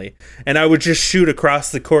constantly, and I would just shoot across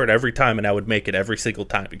the court every time, and I would make it every single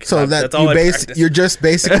time. Because so that's all I practice. You're just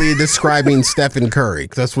basically describing Stephen Curry.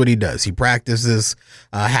 That's what he does. He practices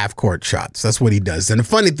half court shots. That's what he does. And the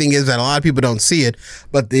funny thing is that a lot of people don't see it,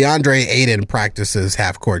 but DeAndre Ayton practices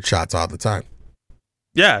half court shots all the time.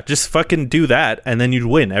 Yeah, just fucking do that, and then you'd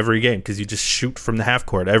win every game because you just shoot from the half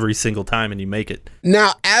court every single time and you make it.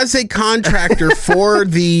 Now, as a contractor for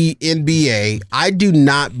the NBA, I do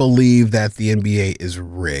not believe that the NBA is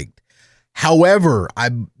rigged. However, I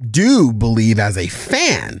do believe as a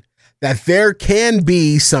fan that there can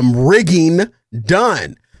be some rigging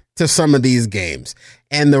done to some of these games.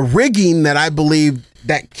 And the rigging that I believe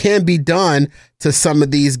that can be done to some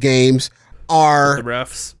of these games are the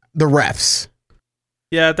refs. The refs.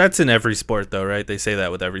 Yeah, that's in every sport, though, right? They say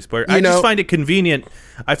that with every sport. Just find it convenient.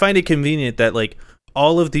 I find it convenient that, like,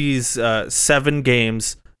 all of these 7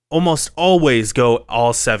 games almost always go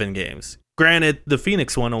all 7 games. Granted, the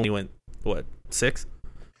Phoenix one only went, 6?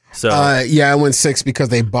 So yeah, I went 6 because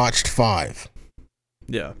they botched 5.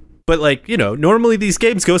 Yeah. But, like, normally these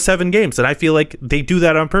games go 7 games, and I feel like they do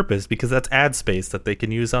that on purpose because that's ad space that they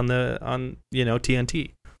can use on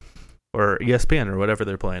TNT or ESPN or whatever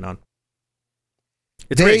they're playing on.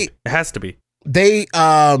 It's rigged. It has to be. They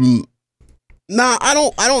I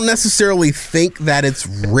don't necessarily think that it's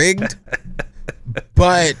rigged,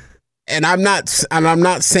 but I'm not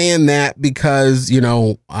saying that because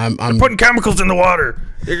I'm putting chemicals in the water.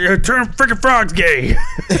 You're turning freaking frogs gay.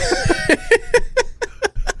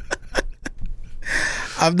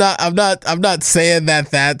 I'm not saying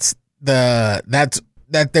that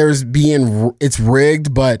it's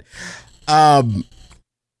rigged, but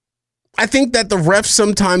I think that the refs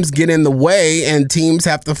sometimes get in the way and teams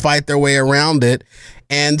have to fight their way around it.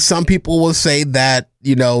 And some people will say that,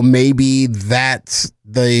 maybe that's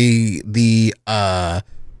the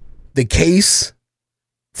case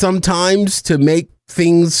sometimes to make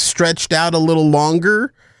things stretched out a little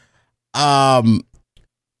longer. But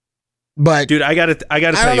dude, I gotta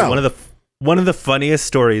tell you, one of the funniest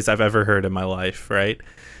stories I've ever heard in my life, right?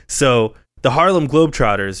 So the Harlem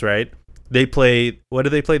Globetrotters, right? They play, what do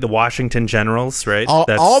they play? The Washington Generals, right?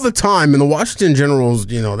 All the time. And the Washington Generals,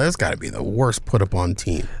 that's got to be the worst put up on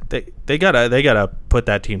team. They gotta put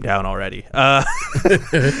that team down already. But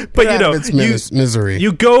it's misery.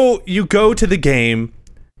 You go to the game,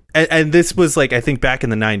 and this was like, I think back in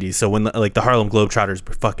the 90s. So when the Harlem Globetrotters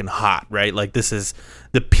were fucking hot, right? Like this is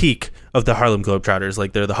the peak of the Harlem Globetrotters.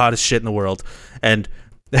 Like they're the hottest shit in the world. And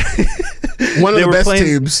one of the best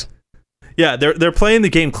teams. Yeah, they're playing the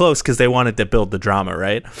game close because they wanted to build the drama,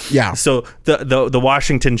 right? Yeah. So the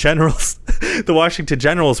Washington Generals,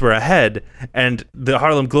 were ahead, and the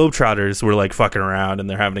Harlem Globetrotters were like fucking around, and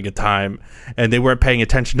they're having a good time, and they weren't paying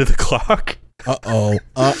attention to the clock. Uh-oh.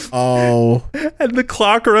 And the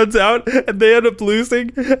clock runs out, and they end up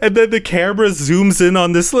losing, and then the camera zooms in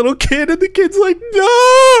on this little kid, and the kid's like,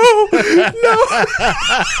 no.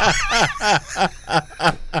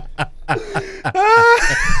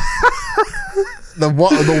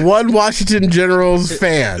 The one Washington Generals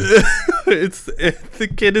fan.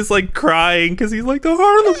 The kid is like crying because he's like, the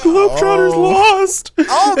Harlem Globetrotters lost. The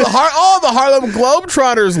Harlem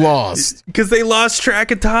Globetrotters lost because they lost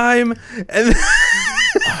track of time, and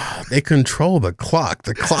they control the clock.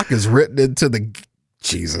 The clock is written into the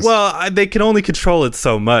Jesus. Well, they can only control it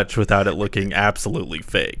so much without it looking absolutely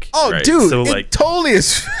fake. Oh, right? dude, so, it totally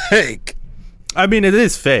is fake. I mean, it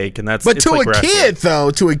is fake, and that's. But to like a kid, yeah,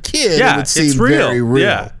 it would seem it's real. very real.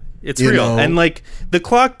 Yeah, it's real, and like the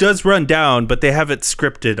clock does run down, but they have it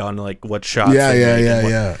scripted on like what shots.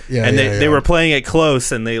 Yeah. And they were playing it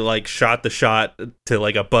close, and they like shot the shot to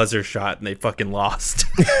like a buzzer shot, and they fucking lost.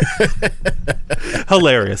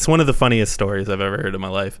 Hilarious! One of the funniest stories I've ever heard in my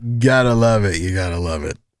life. Gotta love it. You gotta love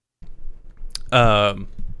it.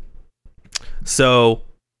 So,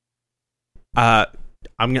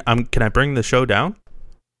 can I bring the show down?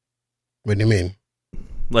 What do you mean?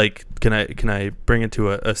 Like, can I bring it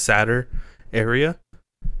to a sadder area?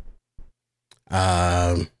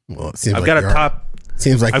 Well, it seems I've like got a top.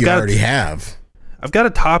 Seems like you already have. I've got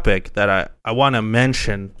a topic that I want to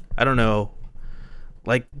mention. I don't know,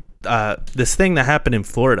 like this thing that happened in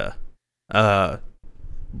Florida. The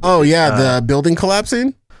building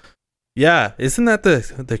collapsing. Yeah, isn't that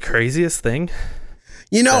the craziest thing?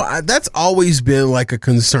 That's always been like a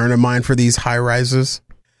concern of mine for these high rises.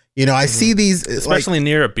 I see these, especially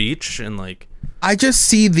near a beach, and like I just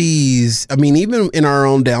see these. I mean, even in our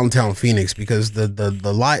own downtown Phoenix, because the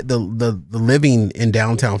living in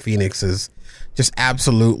downtown Phoenix is just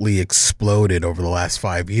absolutely exploded over the last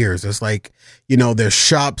 5 years. It's like, there's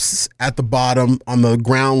shops at the bottom on the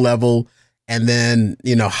ground level, and then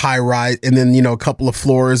high rise, and then a couple of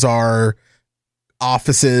floors are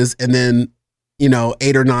offices, and then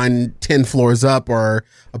 8 or 9, 10 floors up are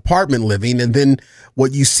apartment living. And then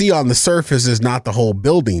what you see on the surface is not the whole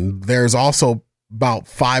building. There's also about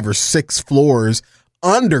 5 or 6 floors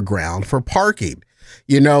underground for parking,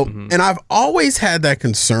 and I've always had that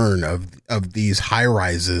concern of these high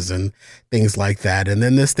rises and things like that. And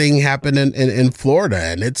then this thing happened in Florida,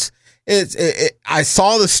 and I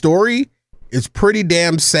saw the story. It's pretty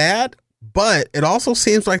damn sad, but it also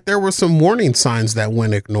seems like there were some warning signs that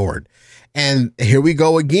went ignored. And here we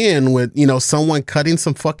go again with, someone cutting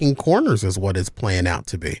some fucking corners is what it's playing out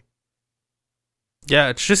to be. Yeah,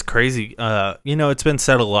 it's just crazy. It's been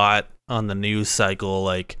said a lot on the news cycle.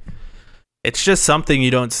 Like, it's just something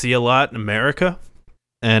you don't see a lot in America.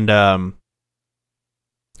 And I'm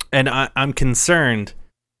concerned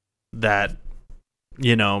that,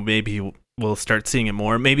 you know, maybe we'll start seeing it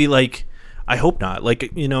more. Maybe, like, I hope not.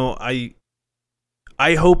 Like, you know,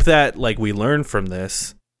 I hope that, like, we learn from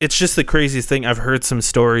this. It's just the craziest thing. I've heard some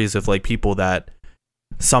stories of, like, people that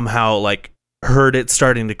somehow, like, heard it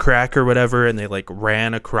starting to crack or whatever, and they, like,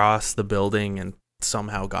 ran across the building and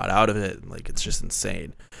somehow got out of it. Like, it's just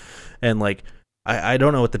insane. And, like, I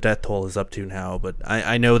don't know what the death toll is up to now, but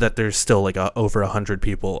I know that there's still, like, over 100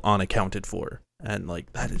 people unaccounted for. And,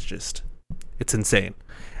 like, that is just, it's insane.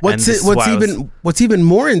 What's even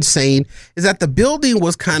more insane is that the building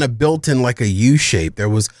was kind of built in like a U shape. There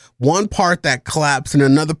was one part that collapsed and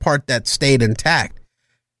another part that stayed intact.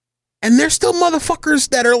 And there's still motherfuckers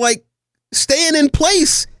that are like staying in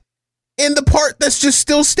place in the part that's just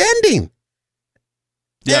still standing.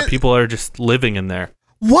 Yeah, people are just living in there.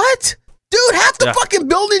 What? Dude, half the fucking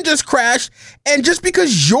building just crashed, and just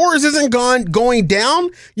because yours isn't going down,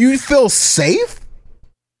 you feel safe?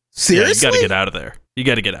 Seriously? Yeah, you got to get out of there. You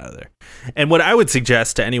got to get out of there. And what I would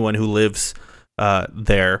suggest to anyone who lives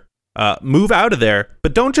there, move out of there,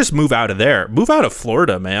 but don't just move out of there. Move out of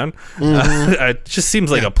Florida, man. Mm-hmm. It just seems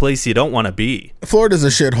like a place you don't want to be. Florida's a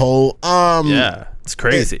shithole. Yeah, it's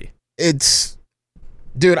crazy.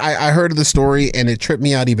 Dude, I heard of the story, and it tripped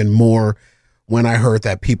me out even more when I heard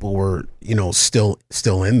that people were, you know, still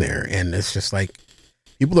in there. And it's just like,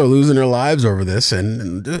 people are losing their lives over this,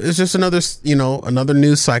 and it's just another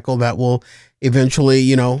news cycle that will eventually,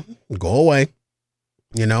 you know, go away,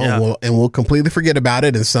 you know, we'll completely forget about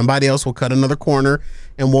it, and somebody else will cut another corner,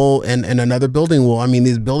 and another building will. I mean,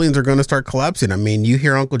 these buildings are going to start collapsing. I mean, you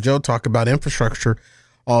hear Uncle Joe talk about infrastructure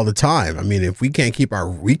all the time. I mean, if we can't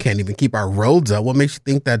even keep our roads up, what makes you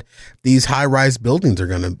think that these high-rise buildings are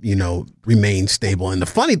going to, you know, remain stable? And the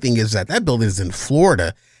funny thing is that building is in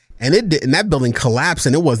Florida. And that building collapsed,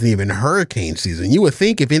 and it wasn't even hurricane season. You would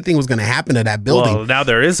think if anything was going to happen to that building. Well, now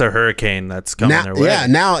there is a hurricane that's coming their way. Yeah,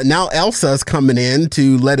 now Elsa's coming in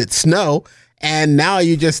to let it snow, and now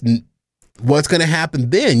what's going to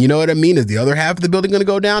happen then? You know what I mean? Is the other half of the building going to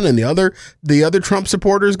go down, and the other Trump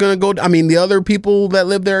supporters going to go? I mean, the other people that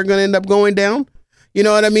live there are going to end up going down. You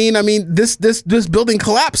know what I mean? I mean, this building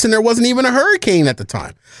collapsed, and there wasn't even a hurricane at the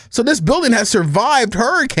time. So this building has survived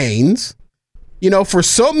hurricanes, you know, for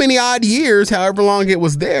so many odd years, however long it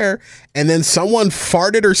was there, and then someone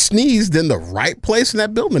farted or sneezed in the right place in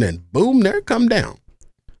that building, and boom, there it come down.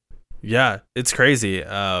 Yeah, it's crazy.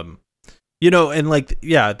 You know, and like,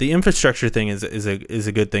 yeah, the infrastructure thing is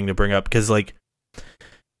a good thing to bring up, because like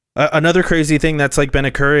another crazy thing that's like been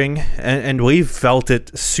occurring, and we've felt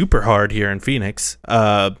it super hard here in Phoenix,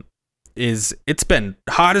 is it's been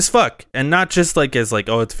hot as fuck, and not just like as like,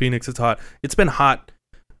 oh, it's Phoenix, it's hot. It's been hot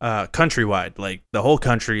countrywide. Like the whole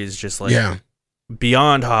country is just like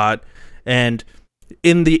beyond hot. And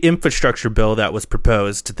in the infrastructure bill that was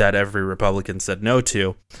proposed, that every Republican said no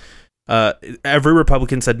to,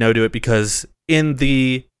 because in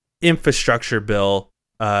the infrastructure bill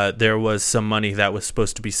there was some money that was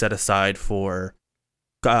supposed to be set aside for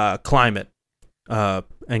climate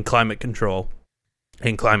and climate control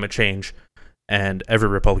and climate change, and every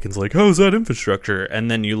Republican's like, how's that infrastructure? And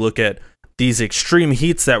then you look at these extreme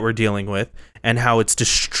heats that we're dealing with and how it's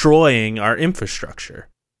destroying our infrastructure.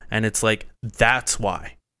 And it's like, that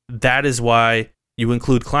is why you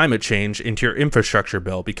include climate change into your infrastructure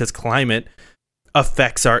bill, because climate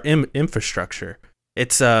affects our infrastructure.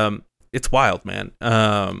 It's wild, man.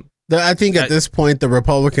 I think at this point, the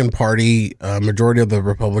Republican Party, majority of the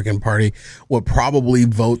Republican Party would probably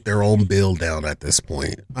vote their own bill down at this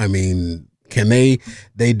point. I mean, can they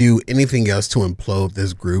do anything else to implode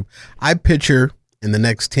this group? I picture in the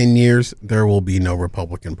next 10 years, there will be no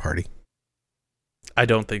Republican Party. I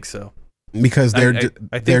don't think so. Because I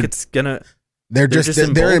think it's gonna. They're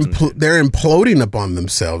imploding upon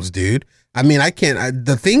themselves, dude. I mean,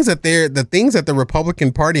 the things that the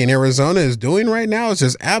Republican Party in Arizona is doing right now is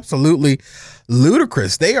just absolutely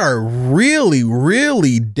ludicrous. They are really,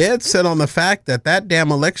 really dead set on the fact that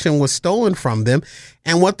damn election was stolen from them.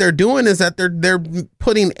 And what they're doing is that they're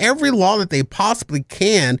putting every law that they possibly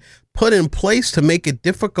can put in place to make it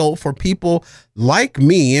difficult for people like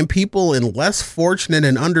me and people in less fortunate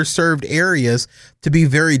and underserved areas to be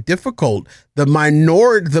very difficult. The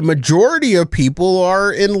majority of people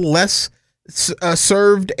are in less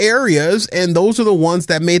served areas, and those are the ones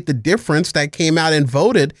that made the difference, that came out and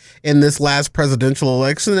voted in this last presidential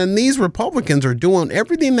election. And these Republicans are doing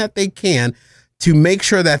everything that they can to make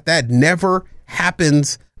sure that never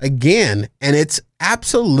happens again. And it's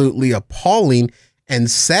absolutely appalling and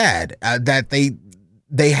sad that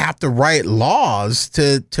they have to write laws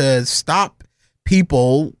to stop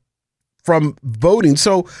people from voting.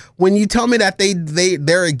 So when you tell me that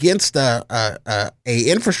they're against a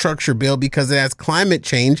infrastructure bill because it has climate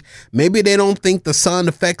change, maybe they don't think the sun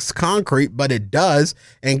affects concrete, but it does,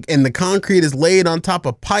 and the concrete is laid on top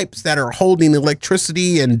of pipes that are holding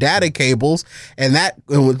electricity and data cables, and that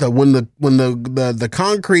when the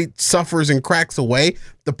concrete suffers and cracks away,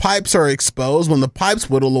 the pipes are exposed. When the pipes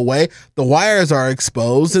whittle away, the wires are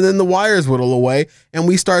exposed, and then the wires whittle away, and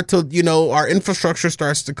we start to, our infrastructure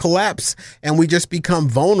starts to collapse, and we just become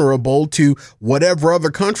vulnerable to whatever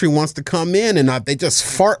other country wants to come in, and they just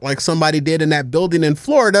fart like somebody did in that building in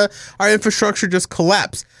Florida. Our infrastructure just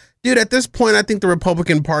collapsed. Dude, at this point, I think the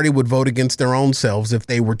Republican Party would vote against their own selves if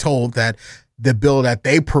they were told that the bill that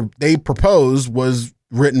they proposed was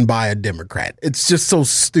written by a Democrat. It's just so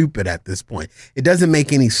stupid at this point. It doesn't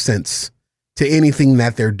make any sense to anything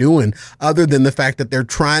that they're doing, other than the fact that they're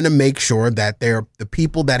trying to make sure that the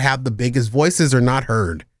people that have the biggest voices are not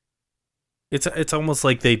heard. It's almost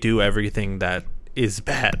like they do everything that is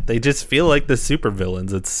bad. They just feel like the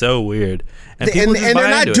supervillains. It's so weird. And they're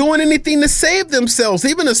not doing anything to save themselves.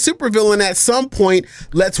 Even a supervillain at some point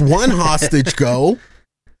lets one hostage go.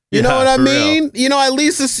 You know what I mean? Real. At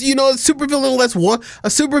least a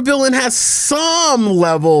supervillain has some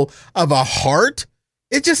level of a heart.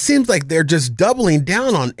 It just seems like they're just doubling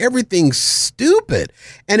down on everything stupid,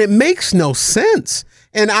 and it makes no sense.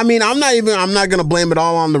 And I mean, I'm not going to blame it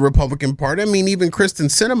all on the Republican Party. I mean, even Kristen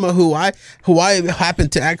Sinema, who I happen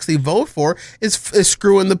to actually vote for, is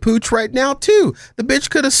screwing the pooch right now too. The bitch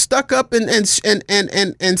could have stuck up and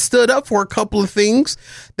stood up for a couple of things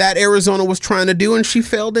that Arizona was trying to do, and she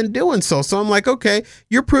failed in doing so. So I'm like, okay,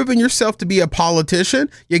 you're proving yourself to be a politician.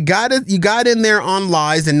 You got in there on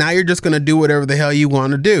lies, and now you're just going to do whatever the hell you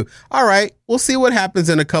want to do. All right, we'll see what happens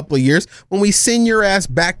in a couple of years when we send your ass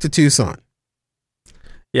back to Tucson.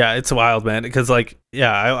 Yeah, it's wild, man. Because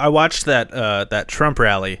I watched that Trump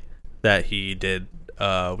rally that he did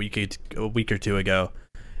a week or two ago,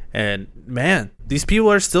 and man, these people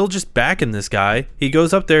are still just backing this guy. He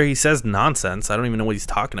goes up there, he says nonsense. I don't even know what he's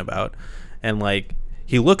talking about, and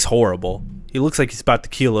he looks horrible. He looks like he's about to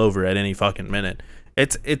keel over at any fucking minute.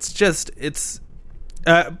 But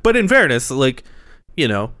in fairness,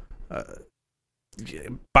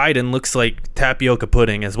 Biden looks like tapioca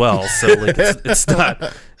pudding as well, so it's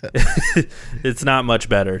not it's not much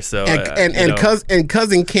better. So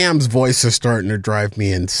cousin Cam's voice is starting to drive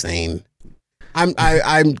me insane.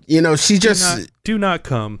 She just do not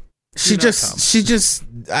come. She just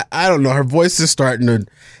I don't know. Her voice is starting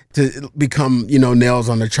to become nails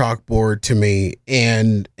on the chalkboard to me,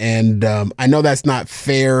 and I know that's not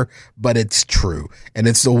fair, but it's true, and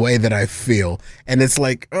it's the way that I feel, and it's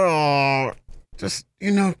like, oh. Just,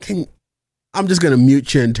 I'm just going to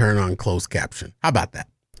mute you and turn on closed caption. How about that?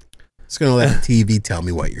 Just going to let the TV tell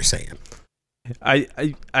me what you're saying. I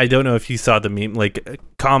don't know if you saw the meme.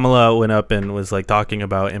 Kamala went up and was talking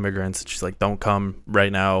about immigrants. She's like, don't come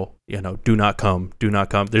right now. Do not come. Do not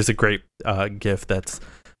come. There's a great gif that's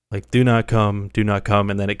like, do not come. Do not come.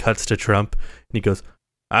 And then it cuts to Trump and he goes,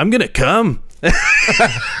 I'm going to come. You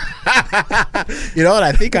know what?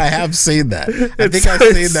 I think I have seen that. I think I've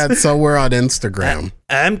seen that somewhere on Instagram.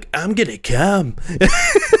 I'm gonna come.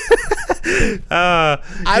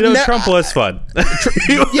 Trump was fun.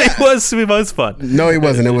 He was fun. No, he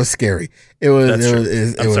wasn't. It was scary. It was.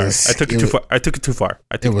 I took it too far.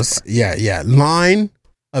 Yeah. Line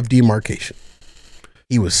of demarcation.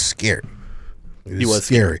 He was scary. He was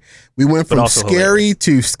scary. We went from scary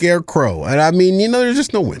to scarecrow, and I mean, there's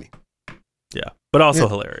just no winning. Yeah, but also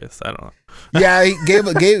hilarious. I don't know. Yeah, he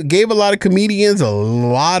gave a lot of comedians a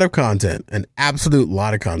lot of content, an absolute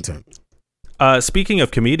lot of content. Speaking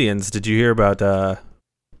of comedians, did you hear about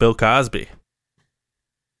Bill Cosby?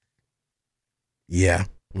 Yeah.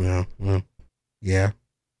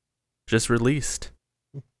 Just released.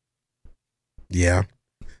 Yeah.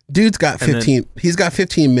 Dude's got 15. He's got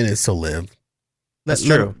 15 minutes to live. That's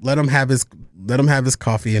true. Let him have his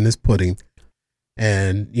coffee and his pudding,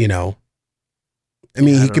 and I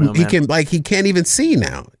mean, he can't even see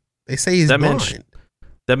now. They say he's blind.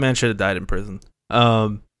 That man should have died in prison.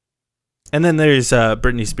 And then there's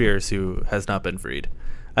Britney Spears, who has not been freed.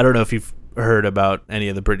 I don't know if you've heard about any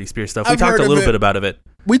of the Britney Spears stuff. We talked a little bit about it.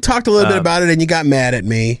 We talked a little bit about it, and you got mad at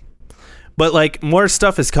me. But more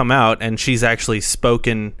stuff has come out, and she's actually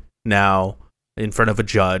spoken now in front of a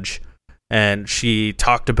judge, and she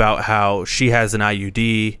talked about how she has an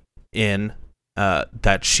IUD in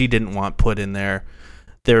that she didn't want put in there.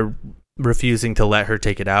 They're refusing to let her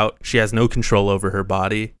take it out. She has no control over her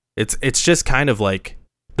body. It's just kind of like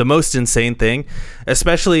the most insane thing,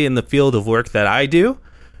 especially in the field of work that I do.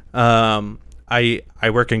 I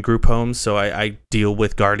work in group homes, so I deal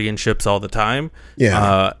with guardianships all the time.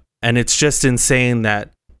 Yeah. And it's just insane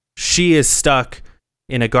that she is stuck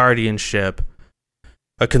in a guardianship,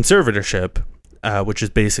 a conservatorship, which is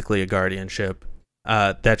basically a guardianship,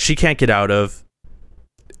 that she can't get out of.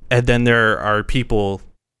 And then there are people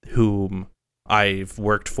whom I've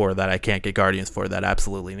worked for that I can't get guardians for that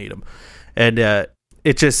absolutely need them. And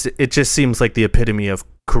it just seems like the epitome of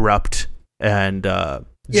corrupt and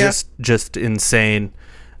just insane.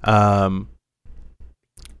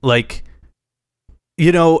 Like,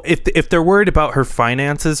 you know, if they're worried about her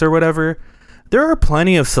finances or whatever, there are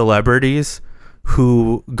plenty of celebrities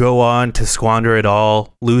who go on to squander it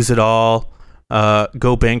all, lose it all,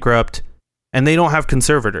 go bankrupt, and they don't have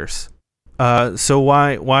conservators. So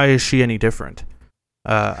why is she any different?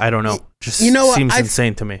 I don't know. Just seems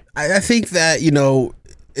insane to me. I think that, you know,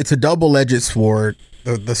 it's a double-edged sword.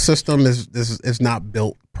 The system is not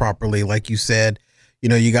built properly, like you said. You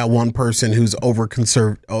know, you got one person who's over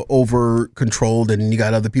controlled, and you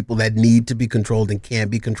got other people that need to be controlled and can't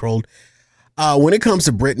be controlled. When it comes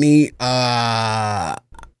to Britney, I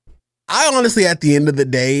honestly, at the end of the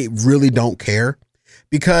day, really don't care,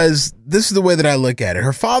 because this is the way that I look at it.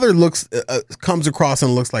 Her father comes across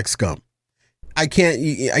and looks like scum. I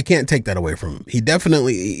can't take that away from him. He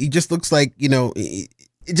just looks like, you know,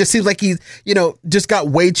 it just seems like he's, you know, just got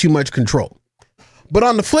way too much control. But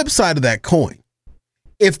on the flip side of that coin,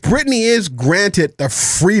 if Britney is granted the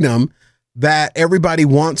freedom that everybody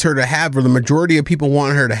wants her to have, or the majority of people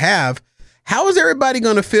want her to have, how is everybody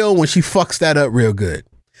going to feel when she fucks that up real good?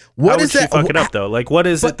 How would she fuck it up though? Like, what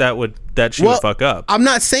is it that she would fuck up? I'm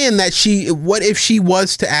not saying that what if she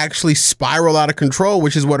was to actually spiral out of control,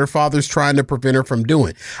 which is what her father's trying to prevent her from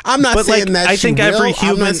doing. I'm not saying that. I think every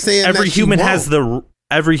human has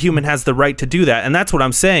the right to do that, and that's what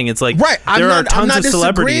I'm saying. It's like, right. I'm not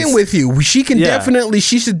disagreeing with you. She should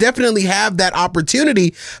definitely have that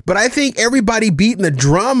opportunity. But I think everybody beating the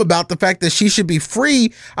drum about the fact that she should be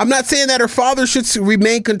free. I'm not saying that her father should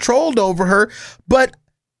remain controlled over her, but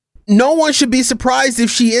no one should be surprised if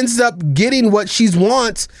she ends up getting what she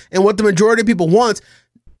wants and what the majority of people wants.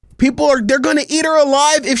 They're going to eat her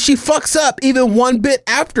alive if she fucks up even one bit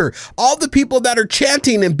after. All the people that are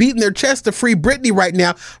chanting and beating their chest to free Britney right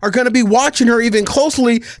now are going to be watching her even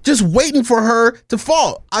closely, just waiting for her to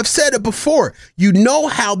fall. I've said it before. You know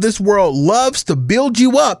how this world loves to build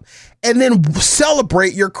you up and then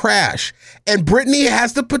celebrate your crash. And Britney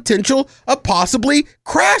has the potential of possibly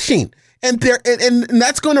crashing. And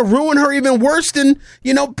that's going to ruin her even worse than,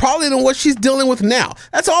 you know, probably than what she's dealing with now.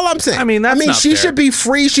 That's all I'm saying. I mean, she should be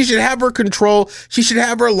free. She should have her control. She should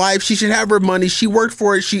have her life. She should have her money. She worked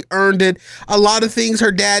for it. She earned it. A lot of things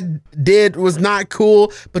her dad did was not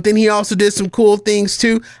cool, but then he also did some cool things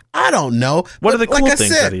too. I don't know. What are the cool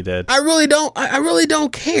things that he did? I really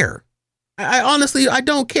don't care. I honestly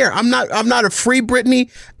don't care. I'm not a free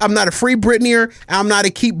Britney. I'm not a free Britneyer. I'm not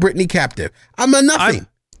a keep Britney captive. I'm a nothing.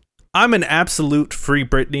 I'm an absolute free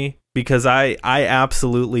Britney because I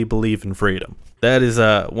absolutely believe in freedom. That is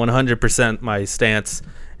 100% my stance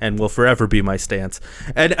and will forever be my stance.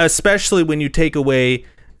 And especially when you take away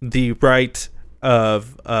the right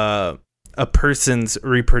of a person's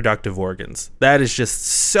reproductive organs. That is just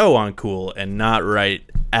so uncool and not right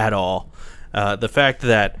at all. The fact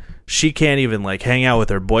that she can't even like hang out with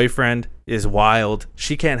her boyfriend is wild.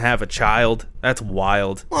 She can't have a child. That's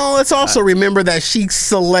wild. Well, let's also remember that she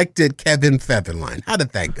selected Kevin Federline. How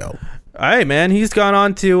did that go? Hey, man, he's gone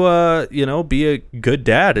on to, be a good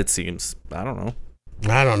dad, it seems. I don't know.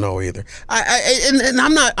 I don't know either. And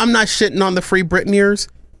I'm not shitting on the free Britneyers.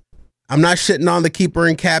 I'm not shitting on the keeper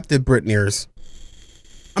and captive Britneyers.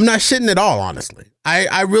 I'm not shitting at all, honestly.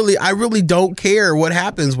 I really don't care what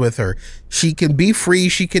happens with her. She can be free.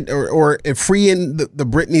 She can, or free in the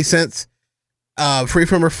Britney sense, free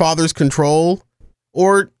from her father's control,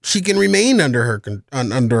 or she can remain under her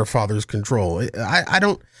father's control. I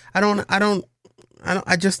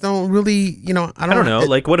just don't really, you know, I don't know.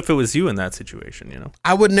 Like, what if it was you in that situation? You know,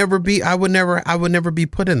 I would never be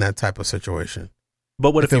put in that type of situation.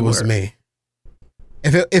 But what if it was me?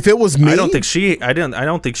 If it was me, I don't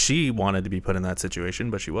think she wanted to be put in that situation,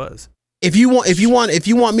 but she was. If you want me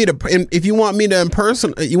to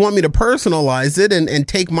personalize it and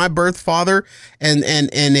take my birth father and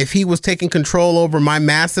if he was taking control over my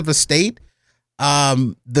massive estate,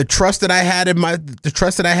 the trust that I had in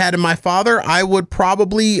my father, I would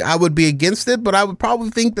be against it, but I would probably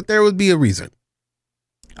think that there would be a reason.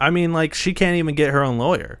 I mean, like, she can't even get her own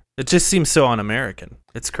lawyer. It just seems so un-American.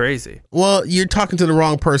 It's crazy. Well, you're talking to the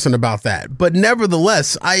wrong person about that. But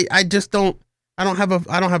nevertheless, I just don't. I don't have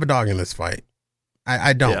a dog in this fight.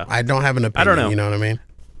 I don't. Yeah. I don't have an opinion. I don't know. You know what I mean?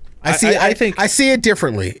 I see it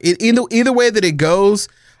differently. Either way that it goes,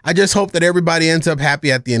 I just hope that everybody ends up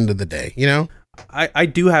happy at the end of the day. You know. I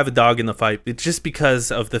do have a dog in the fight. It's just because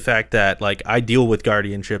of the fact that like I deal with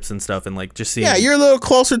guardianships and stuff, and like just seeing. Yeah, you're a little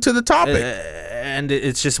closer to the topic, and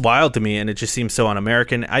it's just wild to me, and it just seems so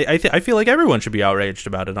un-American. I feel like everyone should be outraged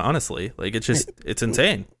about it. Honestly, like it's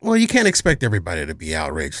insane. Well, you can't expect everybody to be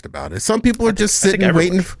outraged about it. Some people are just sitting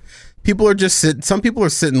waiting. Some people are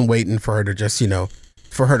sitting waiting for her to just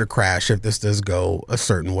for her to crash if this does go a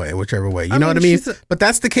certain way, whichever way. You know what I mean? But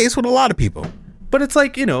that's the case with a lot of people. But it's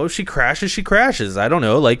like, if she crashes, she crashes. I don't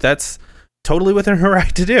know. Like, that's totally within her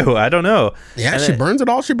right to do. I don't know. Yeah, and she burns it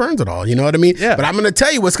all. She burns it all. You know what I mean? Yeah. But I'm going to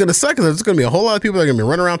tell you what's going to suck is there's going to be a whole lot of people that are going to be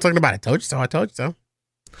running around talking about it. I told you so. I told you so.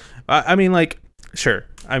 I mean, like, sure.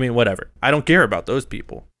 I mean, whatever. I don't care about those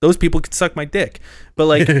people. Those people could suck my dick. But,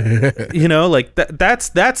 like, like, that's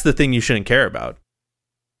the thing you shouldn't care about.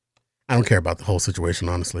 I don't care about the whole situation,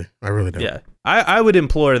 honestly. I really don't. Yeah. I would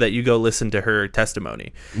implore that you go listen to her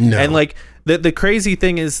testimony. No. And like the crazy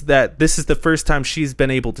thing is that this is the first time she's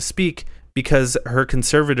been able to speak because her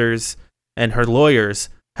conservators and her lawyers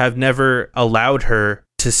have never allowed her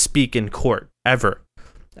to speak in court ever.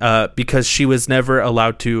 Because she was never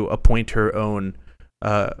allowed to appoint her own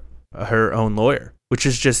lawyer, which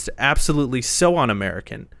is just absolutely so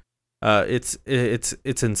un-American. It's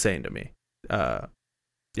insane to me.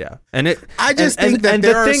 Yeah, and I just think that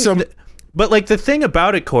there are some. But like the thing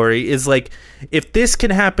about it, Cory, is like if this can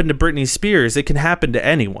happen to Britney Spears, it can happen to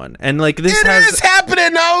anyone. And like this is happening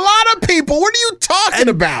to a lot of people. What are you talking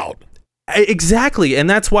about? Exactly, and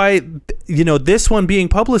that's why this one being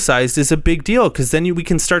publicized is a big deal because then we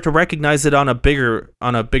can start to recognize it on a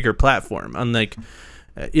bigger platform. Unlike,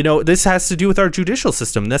 this has to do with our judicial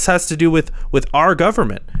system. This has to do with our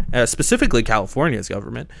government, specifically California's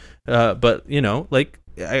government. But like.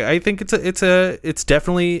 I think it's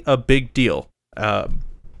definitely a big deal,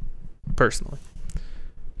 personally,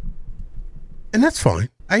 and that's fine.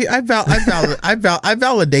 I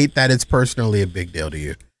validate that it's personally a big deal to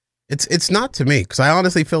you. It's not to me because I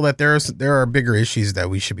honestly feel that there are bigger issues that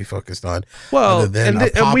we should be focused on. Well, other than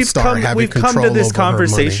and we've come to this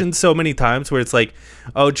conversation so many times where it's like,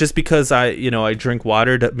 oh, just because I drink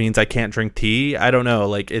water that means I can't drink tea. I don't know.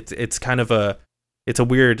 Like it's kind of a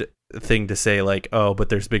weird thing to say, like, oh, but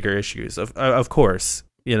there's bigger issues. Of course,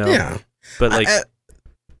 Yeah. But like,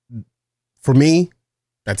 for me,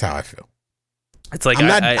 that's how I feel. It's like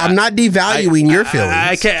I'm not devaluing your feelings.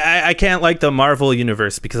 I can't like the Marvel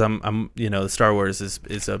universe because I'm Star Wars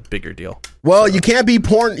is a bigger deal. Well, so. You can't be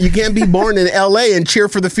born in LA and cheer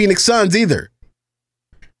for the Phoenix Suns either.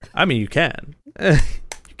 I mean, you can.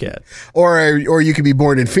 Or you could be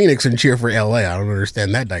born in Phoenix and cheer for LA. I don't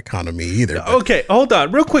understand that dichotomy either. But. Okay, hold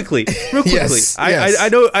on, real quickly. Yes. I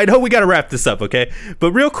know we got to wrap this up, okay?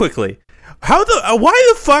 But real quickly, why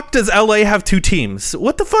the fuck does LA have two teams?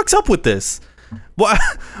 What the fuck's up with this? Why?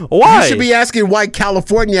 You should be asking why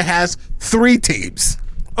California has 3 teams.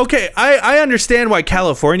 Okay, I understand why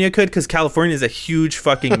California could, because California is a huge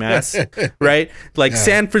fucking mess, right? Like,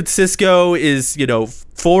 San Francisco is,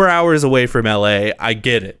 4 hours away from LA. I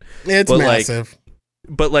get it. It's massive.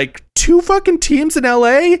 But 2 fucking teams in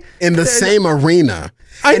LA? In the same arena.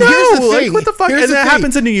 I know, like, what the fuck? And that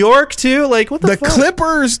happens in New York, too? Like, what the fuck?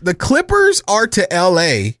 The Clippers are to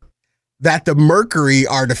LA that the Mercury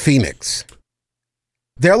are to Phoenix.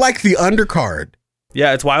 They're like the undercard.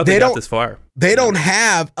 Yeah, it's wild they got this far. They don't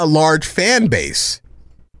have a large fan base.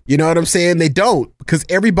 You know what I'm saying? They don't, because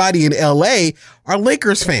everybody in LA are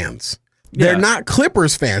Lakers fans. They're not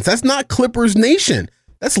Clippers fans. That's not Clippers Nation.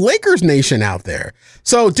 That's Lakers Nation out there.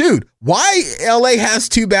 So, dude, why LA has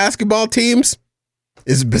 2 basketball teams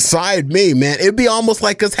is beside me, man. It'd be almost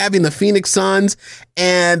like us having the Phoenix Suns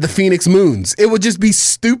and the Phoenix Moons. It would just be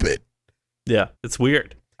stupid. Yeah, it's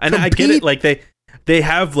weird. And I get it. Like, they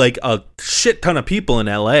have like a shit ton of people in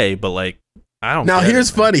LA, but like, I don't know. Now,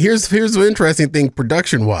 here's funny. Here's the interesting thing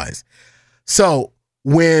production wise. So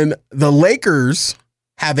when the Lakers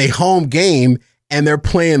have a home game and they're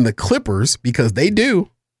playing the Clippers, because they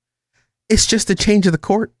do, it's just a change of the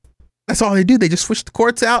court. That's all they do. They just switch the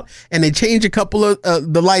courts out and they change a couple of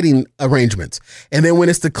the lighting arrangements. And then when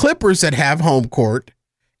it's the Clippers that have home court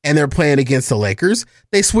and they're playing against the Lakers,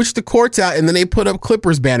 they switch the courts out and then they put up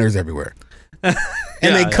Clippers banners everywhere.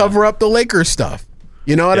 And they cover up the Lakers stuff.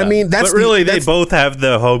 You know what I mean? But really, they both have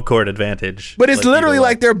the home court advantage. But it's literally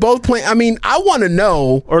like they're both playing. I mean, I want to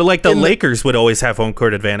know. Or like the Lakers would always have home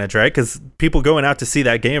court advantage, right? Because people going out to see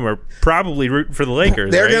that game are probably rooting for the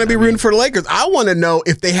Lakers. They're right? going to be rooting for the Lakers. I want to know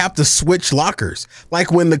if they have to switch lockers.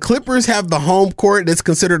 Like when the Clippers have the home court, it's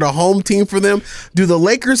considered a home team for them. Do the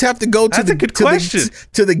Lakers have to go to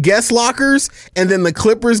the guest lockers, and then the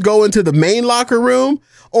Clippers go into the main locker room?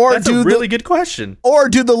 Or that's a really good question. Or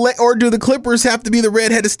do the Clippers have to be the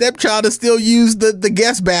redheaded stepchild and still use the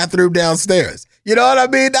guest bathroom downstairs? You know what I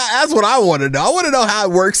mean? That's what I want to know. I want to know how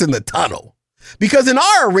it works in the tunnel. Because in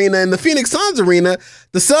our arena, in the Phoenix Suns arena,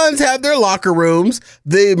 the Suns have their locker rooms,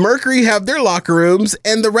 the Mercury have their locker rooms,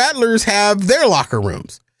 and the Rattlers have their locker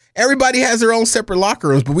rooms. Everybody has their own separate locker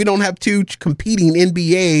rooms, but we don't have two competing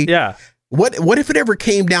NBA. Yeah. What if it ever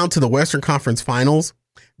came down to the Western Conference Finals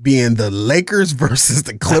being the Lakers versus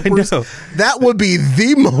the Clippers? That would be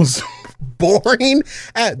the most boring.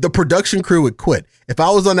 The production crew would quit. If I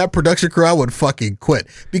was on that production crew, I would fucking quit,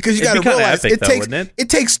 because you got to realize it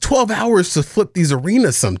takes 12 hours to flip these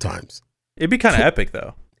arenas sometimes. It'd be kind of epic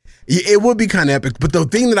though. It would be kind of epic. But the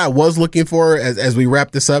thing that I was looking for as we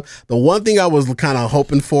wrap this up, the one thing I was kind of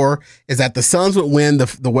hoping for is that the Suns would win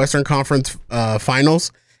the Western Conference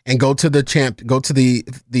Finals and go to the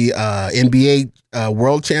NBA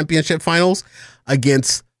World Championship Finals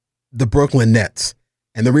against the Brooklyn Nets.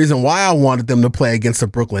 And the reason why I wanted them to play against the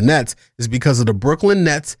Brooklyn Nets is because of the Brooklyn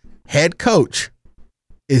Nets head coach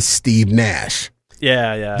is Steve Nash.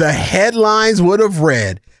 Yeah. The headlines would have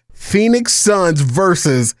read Phoenix Suns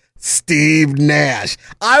versus Steve Nash.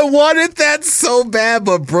 I wanted that so bad,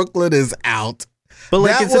 but Brooklyn is out. But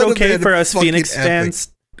like, is it okay for us Phoenix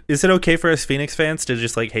fans? Is it okay for us Phoenix fans to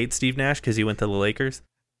just like hate Steve Nash because he went to the Lakers?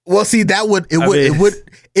 Well, see,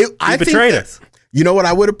 I betrayed us. You know what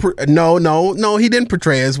I would have? No, he didn't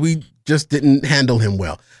betray us. We just didn't handle him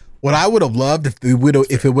well. What I would have loved if it would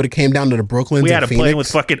have came down to the Brooklyn. We had to play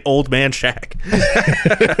with fucking old man Shaq.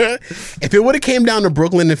 If it would have came down to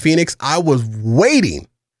Brooklyn and Phoenix, I was waiting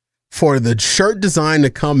for the shirt design to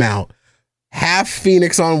come out. Half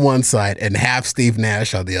Phoenix on one side and half Steve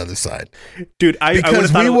Nash on the other side. Dude,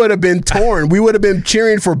 because we would have been torn. We would have been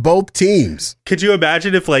cheering for both teams. Could you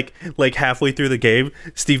imagine if like halfway through the game,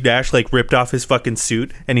 Steve Nash like ripped off his fucking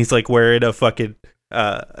suit and he's like wearing a fucking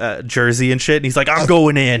jersey and shit, and he's like, I'm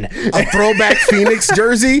going in. A throwback Phoenix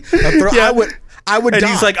jersey? I would and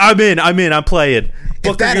die. He's like, I'm in, I'm playing.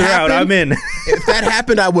 Booker, you're out, I'm in. If that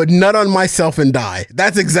happened, I would nut on myself and die.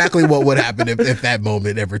 That's exactly what would happen if that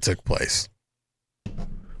moment ever took place.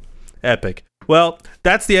 Epic. Well,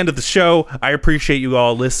 that's the end of the show. I appreciate you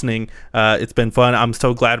all listening. It's been fun. I'm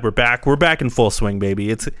so glad we're back. We're back in full swing,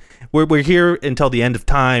 baby. We're here until the end of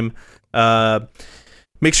time.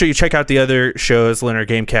 Make sure you check out the other shows, Loner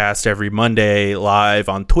Gamecast, every Monday live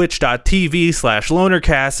on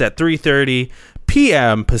twitch.tv/lonercast at 3:30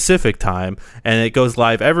 p.m. Pacific time, and it goes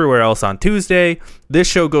live everywhere else on Tuesday. This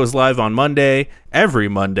show goes live on Monday, every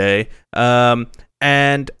Monday.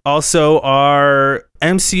 And also our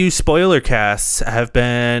MCU spoiler casts have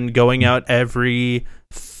been going out every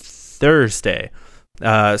Thursday.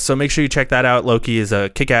 So make sure you check that out. Loki is a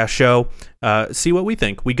kick-ass shoch. See what we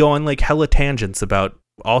think. We go on like hella tangents about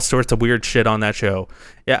all sorts of weird shit on that show.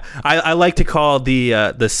 Yeah, I like to call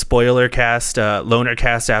the spoiler cast Loner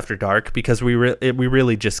Cast After Dark, because we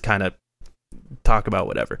really just kind of talk about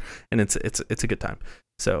whatever, and it's a good time.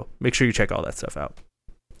 So make sure you check all that stuff out.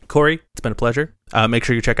 Cory, it's been a pleasure. Make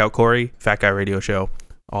sure you check out Cory, Fat Guy Radio Show,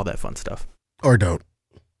 all that fun stuff. Or don't.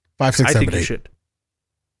 5, 6, 7, 8.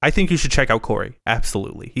 I think you should check out Cory.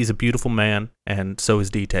 Absolutely. He's a beautiful man, and so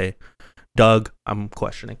is DT. Doug, I'm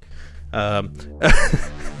questioning.